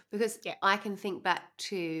 because I can think back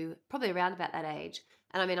to probably around about that age,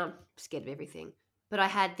 and I mean, I'm scared of everything, but I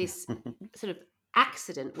had this sort of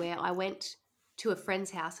accident where I went to a friend's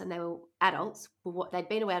house and they were adults. They'd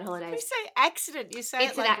been away on holidays. When you say accident, you say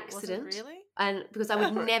it's it like an it accident, wasn't really? And because I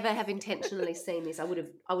would never have intentionally seen this, I would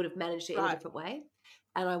have managed it in a different way.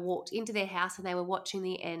 And I walked into their house and they were watching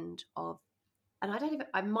the end of, and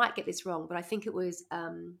I might get this wrong, but I think it was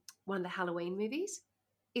one of the Halloween movies.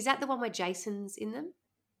 Is that the one where Jason's in them?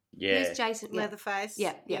 Yeah. Who's Jason? Leatherface.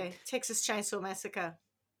 Yeah. Texas Chainsaw Massacre.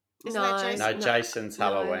 Jason's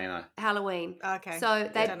Halloween. Halloween. Okay. So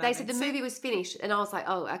they said the movie was finished, and I was like,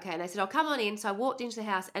 oh, okay. And they said, oh, come on in. So I walked into the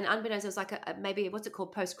house, and unbeknownst, there was like maybe, what's it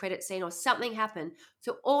called, post-credit scene or something happened.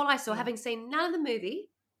 So all I saw, having seen none of the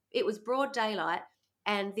movie, it was broad daylight,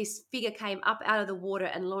 and this figure came up out of the water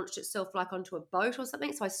and launched itself like onto a boat or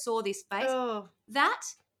something. So I saw this face. Oh. That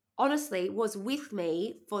honestly was with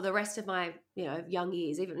me for the rest of my, young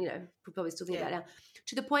years, even, could probably still think about it now,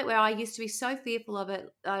 to the point where I used to be so fearful of it.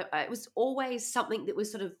 It was always something that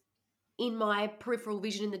was sort of in my peripheral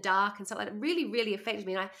vision in the dark and stuff like that. It really, really affected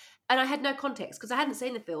me. And I had no context because I hadn't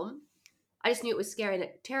seen the film. I just knew it was scary and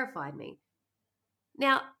it terrified me.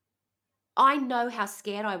 Now, I know how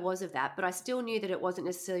scared I was of that, but I still knew that it wasn't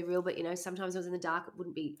necessarily real. But, sometimes I was in the dark, it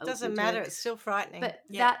wouldn't be. Doesn't matter. It's still frightening. But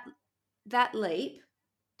that leap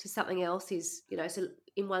to something else is, so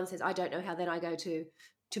in one sense, I don't know how then I go to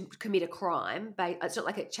commit a crime. But it's not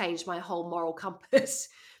like it changed my whole moral compass.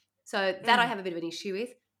 So that I have a bit of an issue with.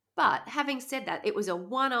 But having said that, it was a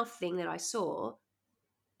one-off thing that I saw,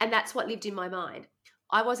 and that's what lived in my mind.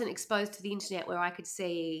 I wasn't exposed to the internet where I could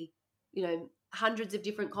see, hundreds of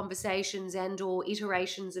different conversations and or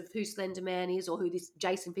iterations of who Slender Man is or who this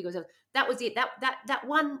Jason figure is. That was it. That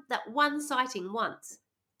one sighting once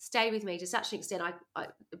stayed with me to such an extent.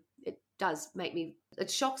 It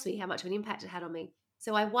shocks me how much of an impact it had on me.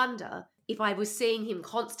 So I wonder if I was seeing him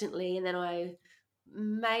constantly and then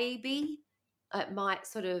it might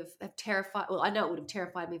sort of have terrified, well, I know it would have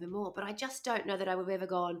terrified me even more, but I just don't know that I would have ever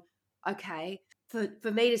gone, okay,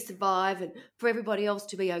 for me to survive and for everybody else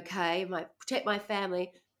to be okay, protect my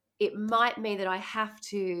family, it might mean that I have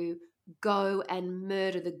to go and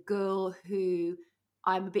murder the girl who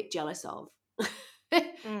I'm a bit jealous of. Do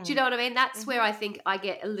you know what I mean? That's where I think I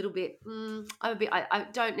get a little bit. I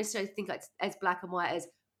don't necessarily think it's as black and white as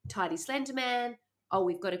Tidy Slender Man. Oh,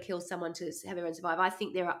 we've got to kill someone to have everyone survive. I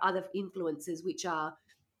think there are other influences which are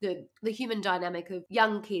the human dynamic of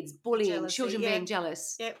young kids bullying, Jealousy, children yeah. being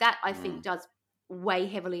jealous. Yep. That I think does weigh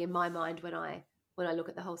heavily in my mind when I look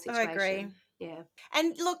at the whole situation. I agree. Yeah.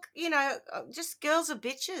 And look, just girls are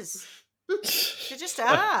bitches. They just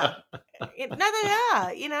are. No, they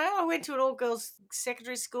are. I went to an all-girls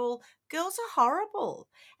secondary school. Girls are horrible.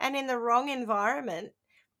 And in the wrong environment,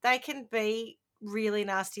 they can be really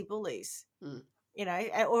nasty bullies,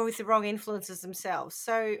 or with the wrong influences themselves.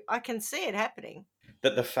 So I can see it happening.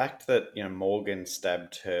 But the fact that, Morgan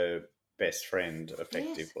stabbed her best friend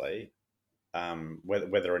effectively,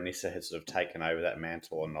 whether Anissa has sort of taken over that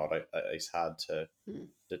mantle or not is hard to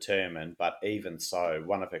determine. But even so,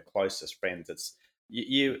 one of her closest friends,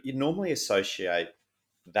 you normally associate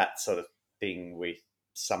that sort of thing with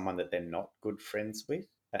someone that they're not good friends with.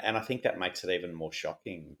 And I think that makes it even more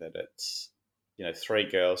shocking that it's, 3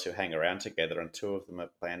 girls who hang around together and 2 of them are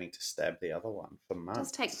planning to stab the other one for months. It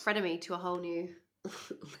does take frenemy to a whole new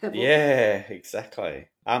level. Yeah, exactly.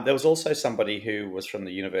 There was also somebody who was from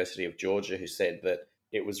the University of Georgia who said that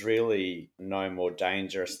it was really no more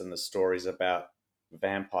dangerous than the stories about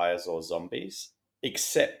vampires or zombies,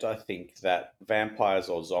 except I think that vampires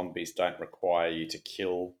or zombies don't require you to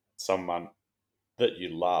kill someone that you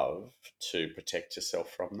love to protect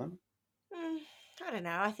yourself from them. I don't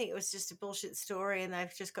know. I think it was just a bullshit story and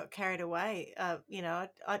they've just got carried away.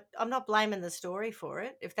 I'm not blaming the story for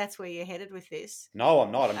it, if that's where you're headed with this. No,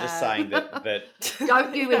 I'm not. I'm just saying that...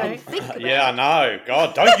 Don't you even think about it. Yeah, I know.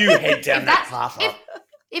 God, don't you head down that path.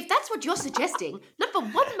 If that's what you're suggesting, not for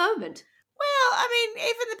one moment. Well, I mean,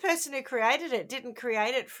 even the person who created it didn't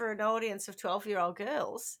create it for an audience of 12-year-old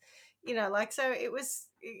girls. So it was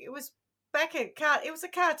it was a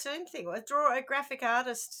cartoon thing, a graphic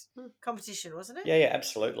artist competition, wasn't it? Yeah,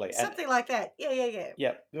 absolutely. Something like that. Yeah.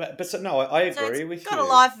 Yeah, but so no, I agree with you. It's got a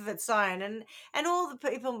life of its own, and all the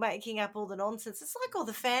people making up all the nonsense. It's like all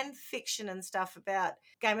the fan fiction and stuff about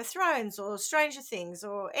Game of Thrones or Stranger Things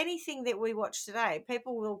or anything that we watch today.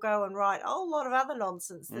 People will go and write a whole lot of other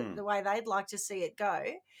nonsense the way they'd like to see it go.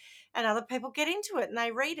 And other people get into it and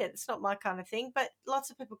they read it. It's not my kind of thing, but lots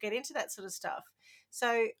of people get into that sort of stuff.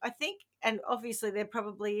 So I think, and obviously there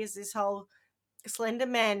probably is this whole Slender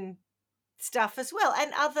Man stuff as well,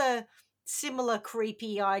 and other similar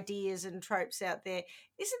creepy ideas and tropes out there.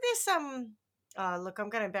 Isn't there some, look, I'm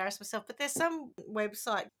going to embarrass myself, but there's some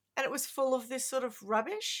website and it was full of this sort of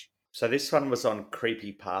rubbish. So this one was on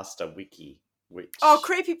Creepypasta Wiki.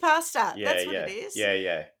 Creepypasta. Yeah, that's what it is.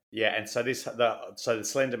 Yeah. And so the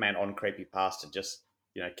Slender Man on Creepypasta just,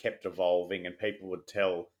 kept evolving and people would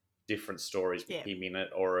tell different stories with him in it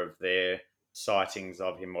or of their sightings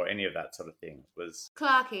of him or any of that sort of thing.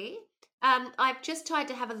 Clarky, I've just tried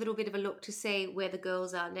to have a little bit of a look to see where the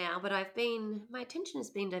girls are now, but my attention has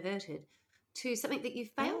been diverted to something that you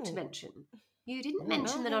failed to mention. You didn't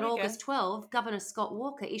mention that on August 12, Governor Scott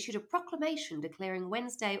Walker issued a proclamation declaring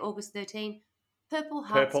Wednesday, August 13, Purple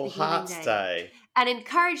Hearts Day, and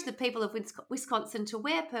encouraged the people of Wisconsin to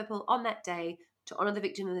wear purple on that day to honor the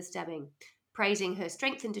victim of the stabbing. Praising her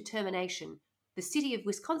strength and determination, the city of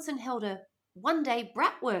Wisconsin held a one-day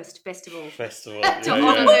Bratwurst festival to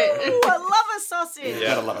honor her. Ooh, I love a sausage.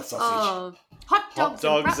 Yeah, gotta love a sausage. Oh, hot dogs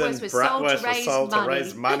and Bratwurst were sold to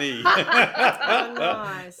raise money. Oh,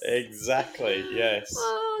 nice. Exactly, yes.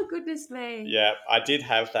 Oh, goodness me. Yeah, I did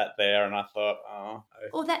have that there and I thought,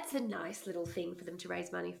 Oh, that's a nice little thing for them to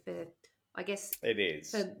raise money for, I guess. It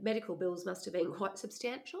is. So medical bills must have been quite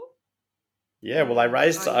substantial. Yeah, well, they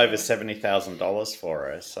raised over $70,000 for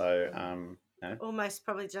her, so almost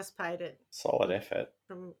probably just paid it. Solid effort.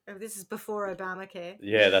 This is before Obamacare.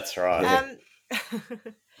 Yeah, that's right.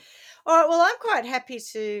 All right, well, I'm quite happy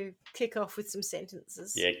to kick off with some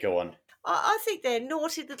sentences. Yeah, go on. I think they're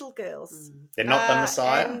naughty little girls. They're not the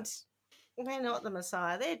Messiah? And they're not the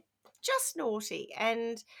Messiah. They're just naughty.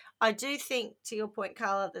 And I do think, to your point,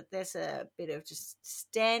 Carla, that there's a bit of just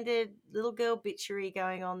standard little girl bitchery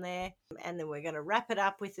going on there. And then we're going to wrap it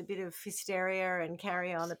up with a bit of hysteria and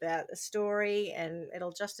carry on about the story, and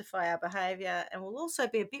it'll justify our behaviour. And we'll also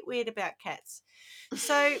be a bit weird about cats.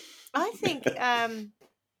 So I think, I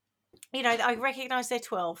recognise they're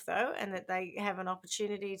 12, though, and that they have an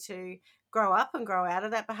opportunity to grow up and grow out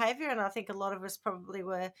of that behavior. And I think a lot of us probably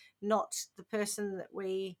were not the person that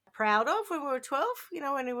we were proud of when we were 12.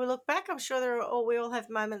 When we look back, I'm sure we all have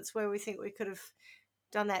moments where we think we could have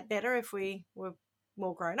done that better if we were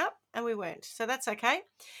more grown up, and we weren't. So that's okay.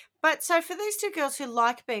 But so for these two girls who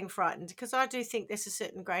like being frightened, because I do think there's a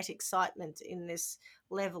certain great excitement in this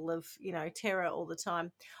level of, terror all the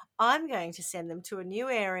time, I'm going to send them to a new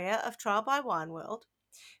area of Trial by Wine World,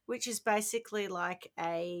 which is basically like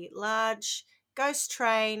a large ghost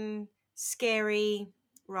train, scary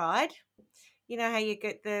ride. You know how you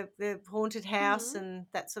get the haunted house and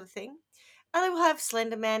that sort of thing. And we'll have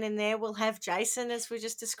Slender Man in there. We'll have Jason, as we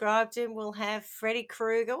just described him. We'll have Freddy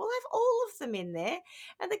Krueger. We'll have all of them in there.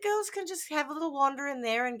 And the girls can just have a little wander in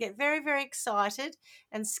there and get very, very excited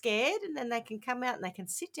and scared. And then they can come out and they can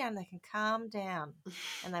sit down. They can calm down.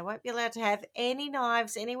 And they won't be allowed to have any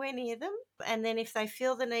knives anywhere near them. And then if they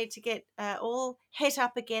feel the need to get all het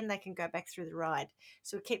up again, they can go back through the ride.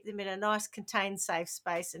 So we keep them in a nice, contained, safe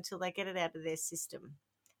space until they get it out of their system.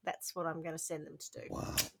 That's what I'm going to send them to do.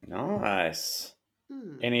 Wow. Nice.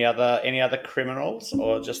 Any other criminals,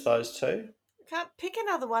 or just those two? Can't pick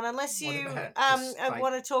another one unless What you about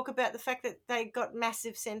want to talk about the fact that they got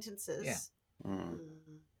massive sentences. Yeah.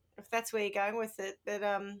 If that's where you're going with it. But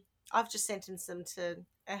I've just sentenced them to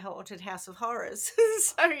a haunted house of horrors.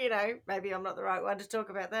 So, maybe I'm not the right one to talk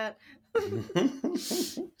about that.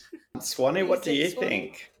 Swanee, what do you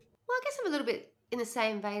think? Well, I guess I'm a little bit in the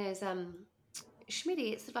same vein as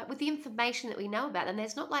Schmitty. It's like with the information that we know about them,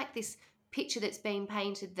 there's not like this picture that's been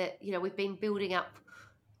painted that, we've been building up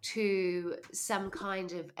to some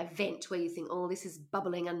kind of event where you think, oh, this is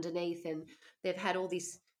bubbling underneath, and they've had all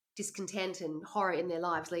this discontent and horror in their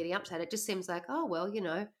lives leading up to that. It just seems like, oh, well,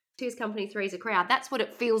 two's company, three's a crowd. That's what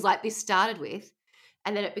it feels like this started with.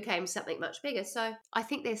 And then it became something much bigger. So I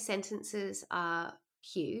think their sentences are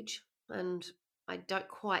huge, and I don't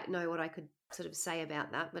quite know what I could sort of say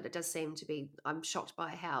about that, but it does seem to be, I'm shocked by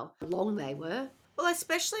how long they were. Well,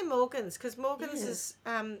 especially Morgan's, because Morgan's is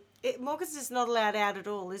not allowed out at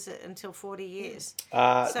all, is it, until 40 years?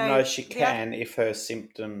 No, she can if her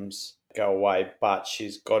symptoms go away, but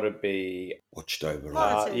she's got to be watched over.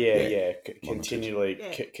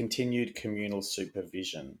 Continued communal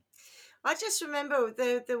supervision. I just remember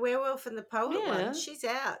the werewolf and the poet one. She's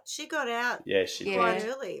out. She got out. Yeah, she did. Quite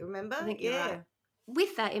early. Remember? I think you're right.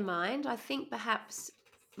 With that in mind, I think perhaps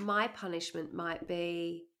my punishment might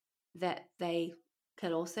be that they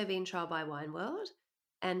can also be in Trial by Wine World,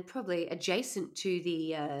 and probably adjacent to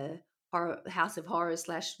the House of Horrors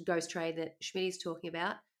 / Ghost Train that Schmitty's talking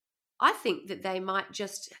about. I think that they might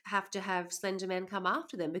just have to have Slenderman come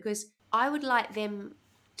after them, because I would like them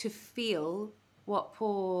to feel what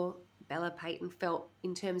poor Bella Payton felt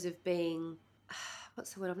in terms of being,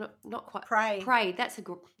 what's the word? I'm not quite prey. That's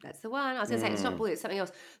the one. I was going to say it's not bully. It's something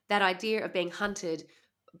else. That idea of being hunted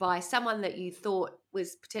by someone that you thought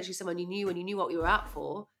was potentially someone you knew and you knew what you were out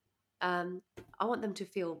for. I want them to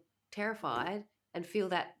feel terrified and feel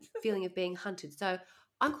that feeling of being hunted. So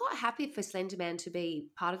I'm quite happy for Slenderman to be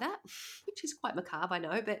part of that, which is quite macabre, I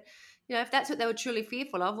know. But, if that's what they were truly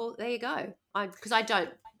fearful of, well, there you go. Because I don't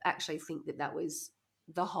actually think that was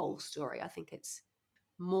the whole story. I think it's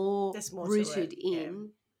more rooted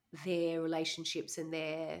in their relationships and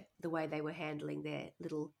the way they were handling their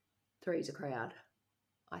little three's a crowd.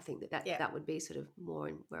 I think that would be sort of more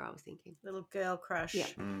in where I was thinking. Little girl crush. Yeah.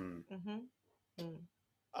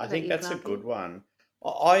 I think that's a good one.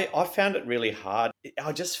 I found it really hard.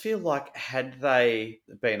 I just feel like had they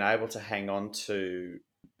been able to hang on to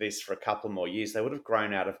this for a couple more years, they would have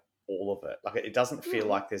grown out of all of it. Like, it doesn't feel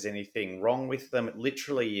like there's anything wrong with them. It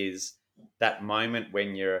literally is that moment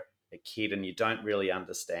when you're a kid and you don't really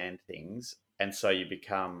understand things, and so you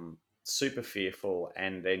become super fearful,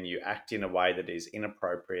 and then you act in a way that is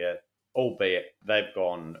inappropriate, albeit they've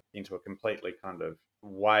gone into a completely kind of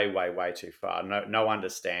way too far. No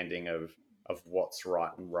understanding of what's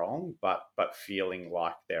right and wrong, but feeling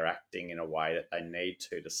like they're acting in a way that they need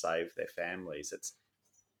to save their families.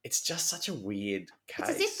 It's just such a weird case.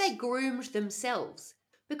 It's as if they groomed themselves,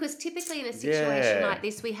 because typically in a situation like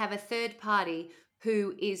this, we have a third party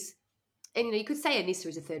who is, and you could say Anissa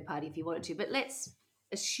is a third party if you wanted to, but let's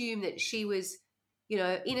assume that she was,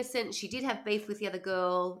 innocent. She did have beef with the other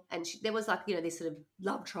girl, and there was this sort of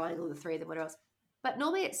love triangle, the three of them, whatever else. But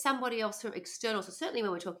normally it's somebody else from external. So certainly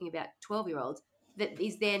when we're talking about 12-year-olds, that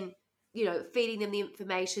is then, feeding them the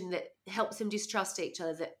information that helps them distrust each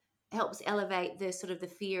other, that helps elevate the sort of the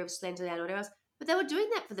fear of Slenderman or whatever else. But they were doing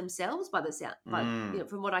that for themselves by the sound,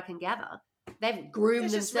 from what I can gather. They've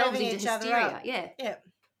groomed themselves into hysteria. Yeah.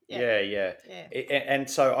 Yeah. And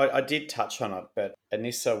so I did touch on it, but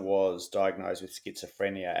Anissa was diagnosed with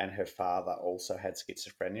schizophrenia, and her father also had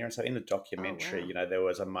schizophrenia. And so in the documentary, wow. there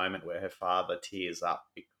was a moment where her father tears up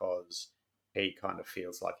because he kind of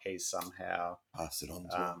feels like he's somehow Pass it on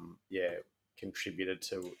to her. contributed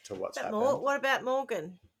to what's But happened. what about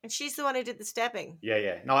Morgan? And she's the one who did the stabbing.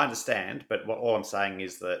 Yeah. No, I understand, but all I'm saying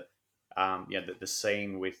is that, the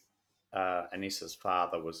scene with Anissa's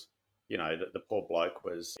father was, the poor bloke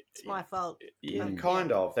was. It's my fault.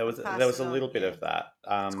 Kind of. There was a little bit of that.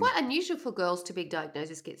 It's quite unusual for girls to be diagnosed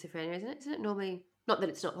with schizophrenia, isn't it? Isn't it normally? Not that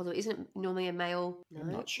it's not possible. Isn't it normally a male? No,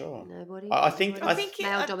 I'm not sure. Nobody. I think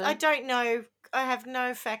male dominant. I don't know. I have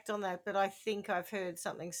no fact on that, but I think I've heard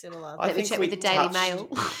something similar. Let me check with the Daily Mail.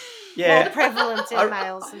 Yeah, more prevalent in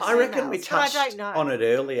males. Than I reckon we females, but I touched don't know. on it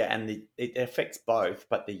earlier, and it affects both,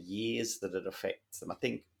 but the years that it affects them, I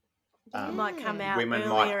think. It might come out. Women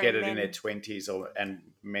earlier might get in it in men. their 20s, and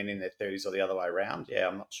men in their 30s, or the other way around. Yeah,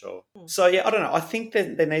 I'm not sure. Hmm. So yeah, I don't know. I think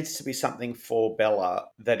that there needs to be something for Bella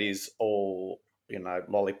that is all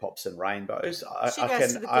lollipops and rainbows. She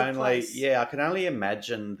goes to the good place. I can only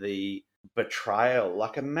imagine the betrayal.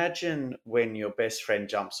 Like, imagine when your best friend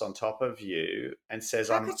jumps on top of you and says,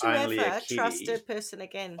 How "I'm could you only a ever kiddie." trust a person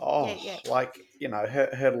again? Oh, Yeah. like,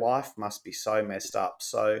 her life must be so messed up.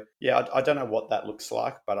 So yeah, I don't know what that looks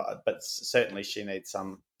like, but certainly she needs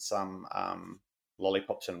some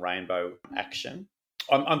lollipops and rainbow action.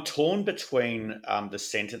 I'm torn between the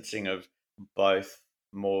sentencing of both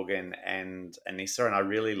Morgan and Anissa, and I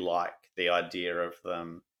really like the idea of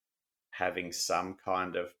them having some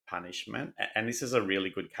kind of punishment. And this is a really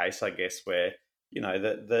good case, I guess, where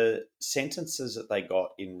the sentences that they got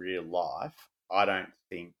in real life, I don't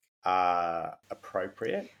think are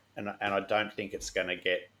appropriate, and I don't think it's going to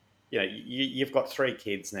get. You've got 3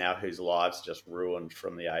 kids now whose lives are just ruined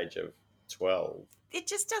from the age of 12. It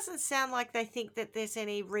just doesn't sound like they think that there's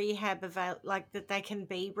any rehab like that they can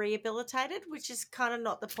be rehabilitated, which is kind of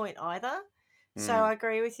not the point either. So I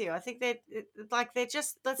agree with you. I think they're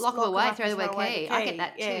just let's Lock them away, up throw and away the key. I get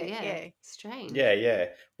that too. Yeah. Strange. Yeah.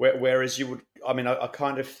 Whereas you would, I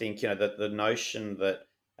kind of think, that the notion that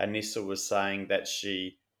Anissa was saying that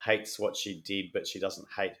she hates what she did, but she doesn't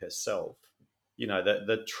hate herself.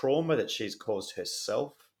 The trauma that she's caused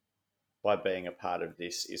herself by being a part of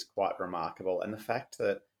this is quite remarkable. And the fact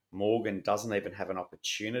that Morgan doesn't even have an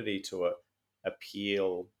opportunity to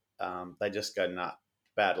appeal, they just go, nah,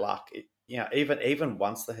 bad luck. Even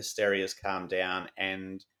once the hysteria's calmed down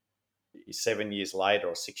and 7 years later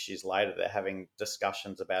or 6 years later, they're having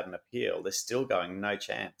discussions about an appeal, they're still going, no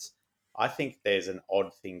chance. I think there's an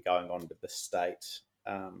odd thing going on with the state.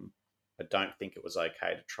 I don't think it was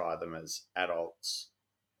okay to try them as adults.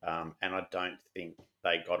 And I don't think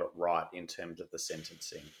they got it right in terms of the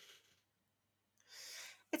sentencing.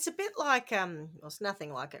 It's a bit like well, it's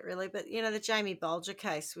nothing like it really, but the Jamie Bolger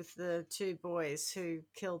case with the 2 boys who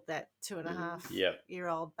killed that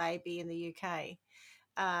 2.5-year-old baby in the UK.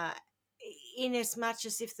 In as much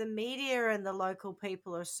as if the media and the local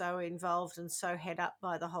people are so involved and so head up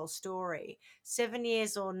by the whole story, 7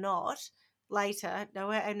 years or not later, no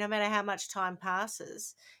matter how much time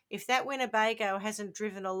passes, if that Winnebago hasn't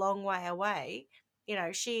driven a long way away,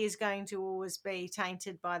 she is going to always be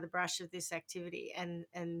tainted by the brush of this activity,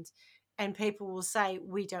 and people will say,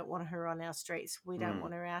 we don't want her on our streets, we don't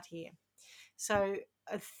want her out here. So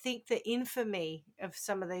I think the infamy of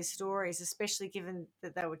some of these stories, especially given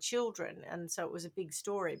that they were children, and so it was a big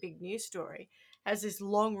story, big news story, has this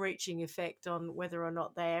long-reaching effect on whether or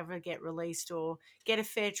not they ever get released or get a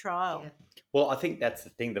fair trial. Yeah. Well, I think that's the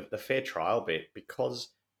thing, the fair trial bit, because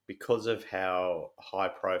of how high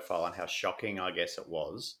profile and how shocking, I guess, it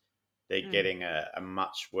was, they're getting a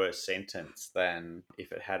much worse sentence than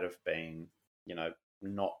if it had have been,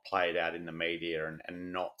 not played out in the media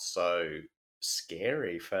and not so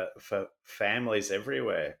scary for families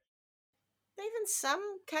everywhere. Even some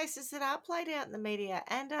cases that are played out in the media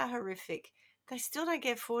and are horrific, they still don't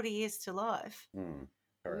get 40 years to life.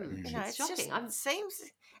 Correct. It's shocking. Just, it seems,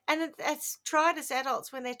 and it's tried as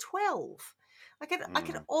adults when they're 12. I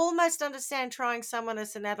can almost understand trying someone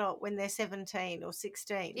as an adult when they're 17 or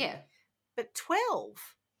 16. Yeah. But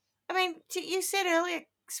 12? I mean, you said earlier,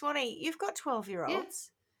 Swanee, you've got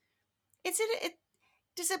 12-year-olds. Yeah.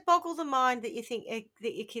 Does it boggle the mind that you think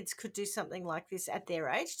that your kids could do something like this at their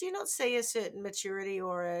age? Do you not see a certain maturity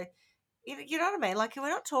or you know what I mean? Like, we're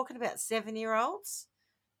not talking about 7-year-olds.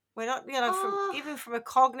 We're not, even from a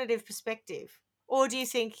cognitive perspective. Or do you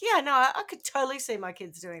think, I could totally see my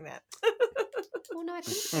kids doing that? Well, no, I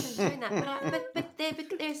couldn't see them doing that. But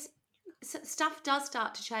there's stuff does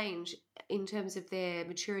start to change in terms of their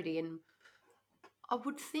maturity, and I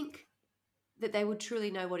would think that they would truly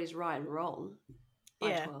know what is right and wrong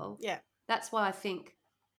by 12. Yeah. That's why I think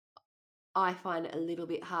I find it a little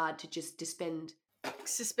bit hard to just suspend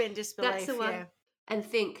disbelief. That's the one. Yeah. And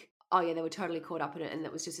think, oh yeah, they were totally caught up in it, and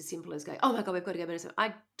that was just as simple as going, oh my God, we've got to go medicine.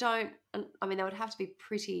 I mean, they would have to be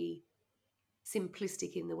pretty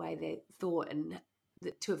simplistic in the way they thought, and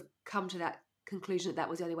to have come to that conclusion that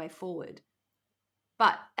was the only way forward.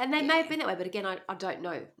 And they may have been that way, but again, I don't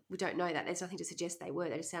know. We don't know that. There's nothing to suggest they were.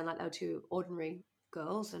 They just sound like they were two ordinary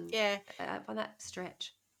girls, and I find that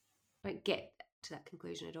stretch. I don't get to that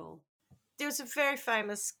conclusion at all. There was a very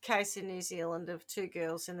famous case in New Zealand of two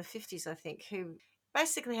girls in the 50s, I think, who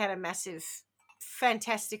basically had a massive,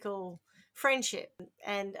 fantastical friendship.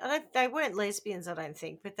 And they weren't lesbians, I don't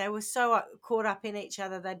think, but they were so caught up in each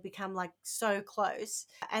other, they'd become like so close.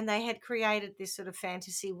 And they had created this sort of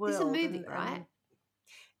fantasy world. It's a movie, right?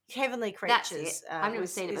 Heavenly Creatures. That's it. I've never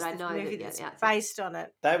seen it, but I know movie that that's based on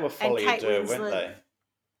it. They were Folie à Deux, weren't they?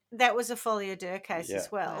 That was a Folie à Deux case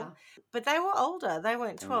as well. Wow. But they were older. They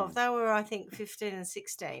weren't 12. They were, I think, 15 and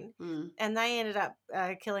 16. And they ended up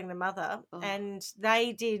killing the mother. Oh. And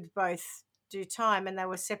they did both do time, and they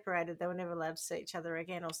were separated. They were never allowed to see each other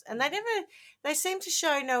again. And they seemed to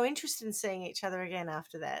show no interest in seeing each other again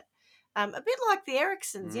after that. A bit like the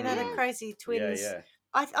Ericksons, you know, the crazy twins. Yeah.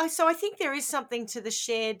 So I think there is something to the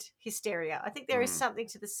shared hysteria. I think there is something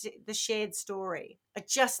to the shared story. I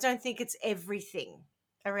just don't think it's everything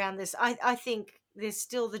around this. I think there's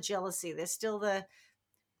still the jealousy. There's still the,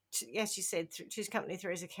 as you said, Two's Company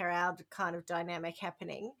 3 is a crowd kind of dynamic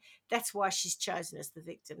happening. That's why she's chosen as the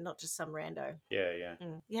victim, not just some rando. Yeah.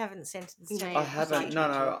 You haven't sentenced her. I haven't.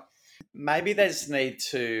 No. Maybe they just need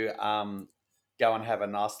to go and have a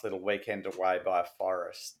nice little weekend away by a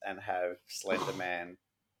forest and have Slender Man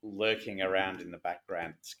lurking around in the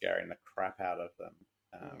background, scaring the crap out of them.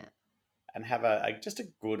 And have just a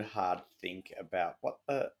good hard think about what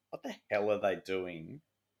the hell are they doing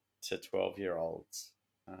to 12-year-olds.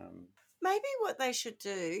 Maybe what they should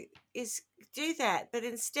do is do that, but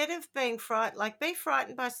instead of being frightened, like be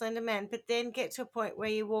frightened by Slender Man, but then get to a point where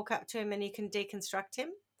you walk up to him and you can deconstruct him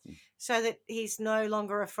so that he's no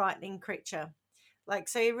longer a frightening creature. Like,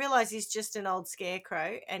 so you realise he's just an old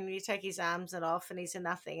scarecrow, and you take his arms off and he's a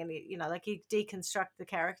nothing, and you deconstruct the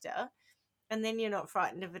character, and then you're not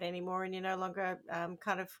frightened of it anymore, and you're no longer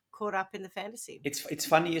kind of caught up in the fantasy. It's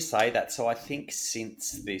funny you say that. So I think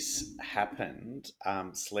since this happened,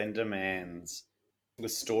 Slender Man's, the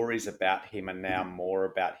stories about him are now more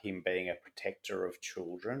about him being a protector of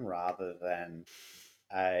children rather than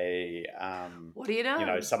a what do you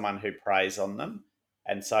know? Someone who preys on them.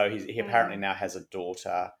 And so he apparently now has a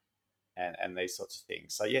daughter and these sorts of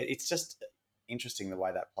things. So, yeah, it's just interesting the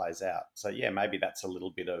way that plays out. So, yeah, maybe that's a little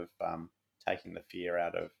bit of taking the fear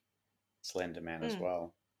out of Slender Man as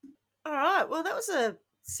well. All right. Well, that was a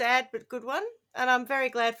sad but good one. And I'm very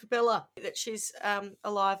glad for Bella that she's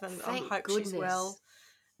alive, and I hope she's well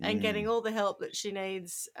and getting all the help that she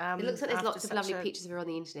needs. It looks like there's lots of lovely pictures of her on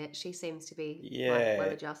the internet. She seems to be well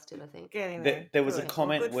adjusted, I think. Getting there was a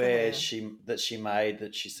comment where she made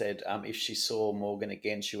that she said if she saw Morgan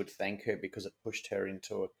again, she would thank her because it pushed her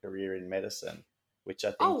into a career in medicine, which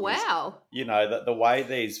I think is, the way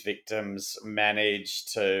these victims manage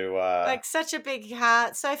to... like such a big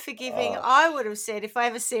heart, so forgiving. I would have said, if I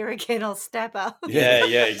ever see her again, I'll stab her.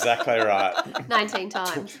 Yeah, exactly right. 19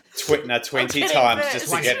 times. 20 times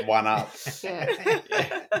just to get one up.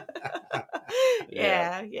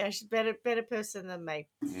 Yeah, she's a better person than me.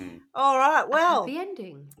 All right, well. The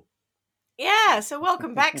ending. Yeah, so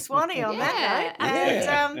welcome back, Swanee, on that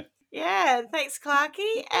note. And thanks,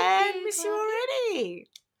 Clarky, and miss you already.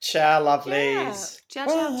 Ciao, lovelies. Ciao.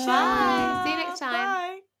 See you next time.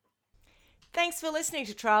 Bye. Thanks for listening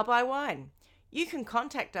to Trial by Wine. You can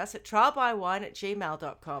contact us at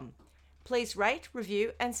trialbywine@gmail.com. Please rate,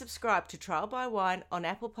 review, and subscribe to Trial by Wine on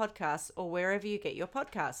Apple Podcasts or wherever you get your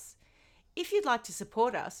podcasts. If you'd like to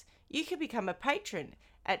support us, you can become a patron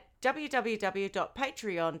at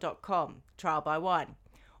www.patreon.com, Trial by Wine.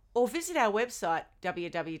 Or visit our website,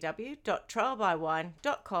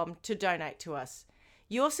 www.trialbywine.com, to donate to us.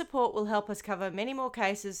 Your support will help us cover many more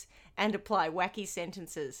cases and apply wacky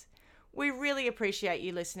sentences. We really appreciate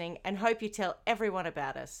you listening and hope you tell everyone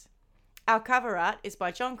about us. Our cover art is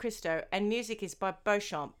by John Christo and music is by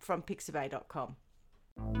Beauchamp from Pixabay.com.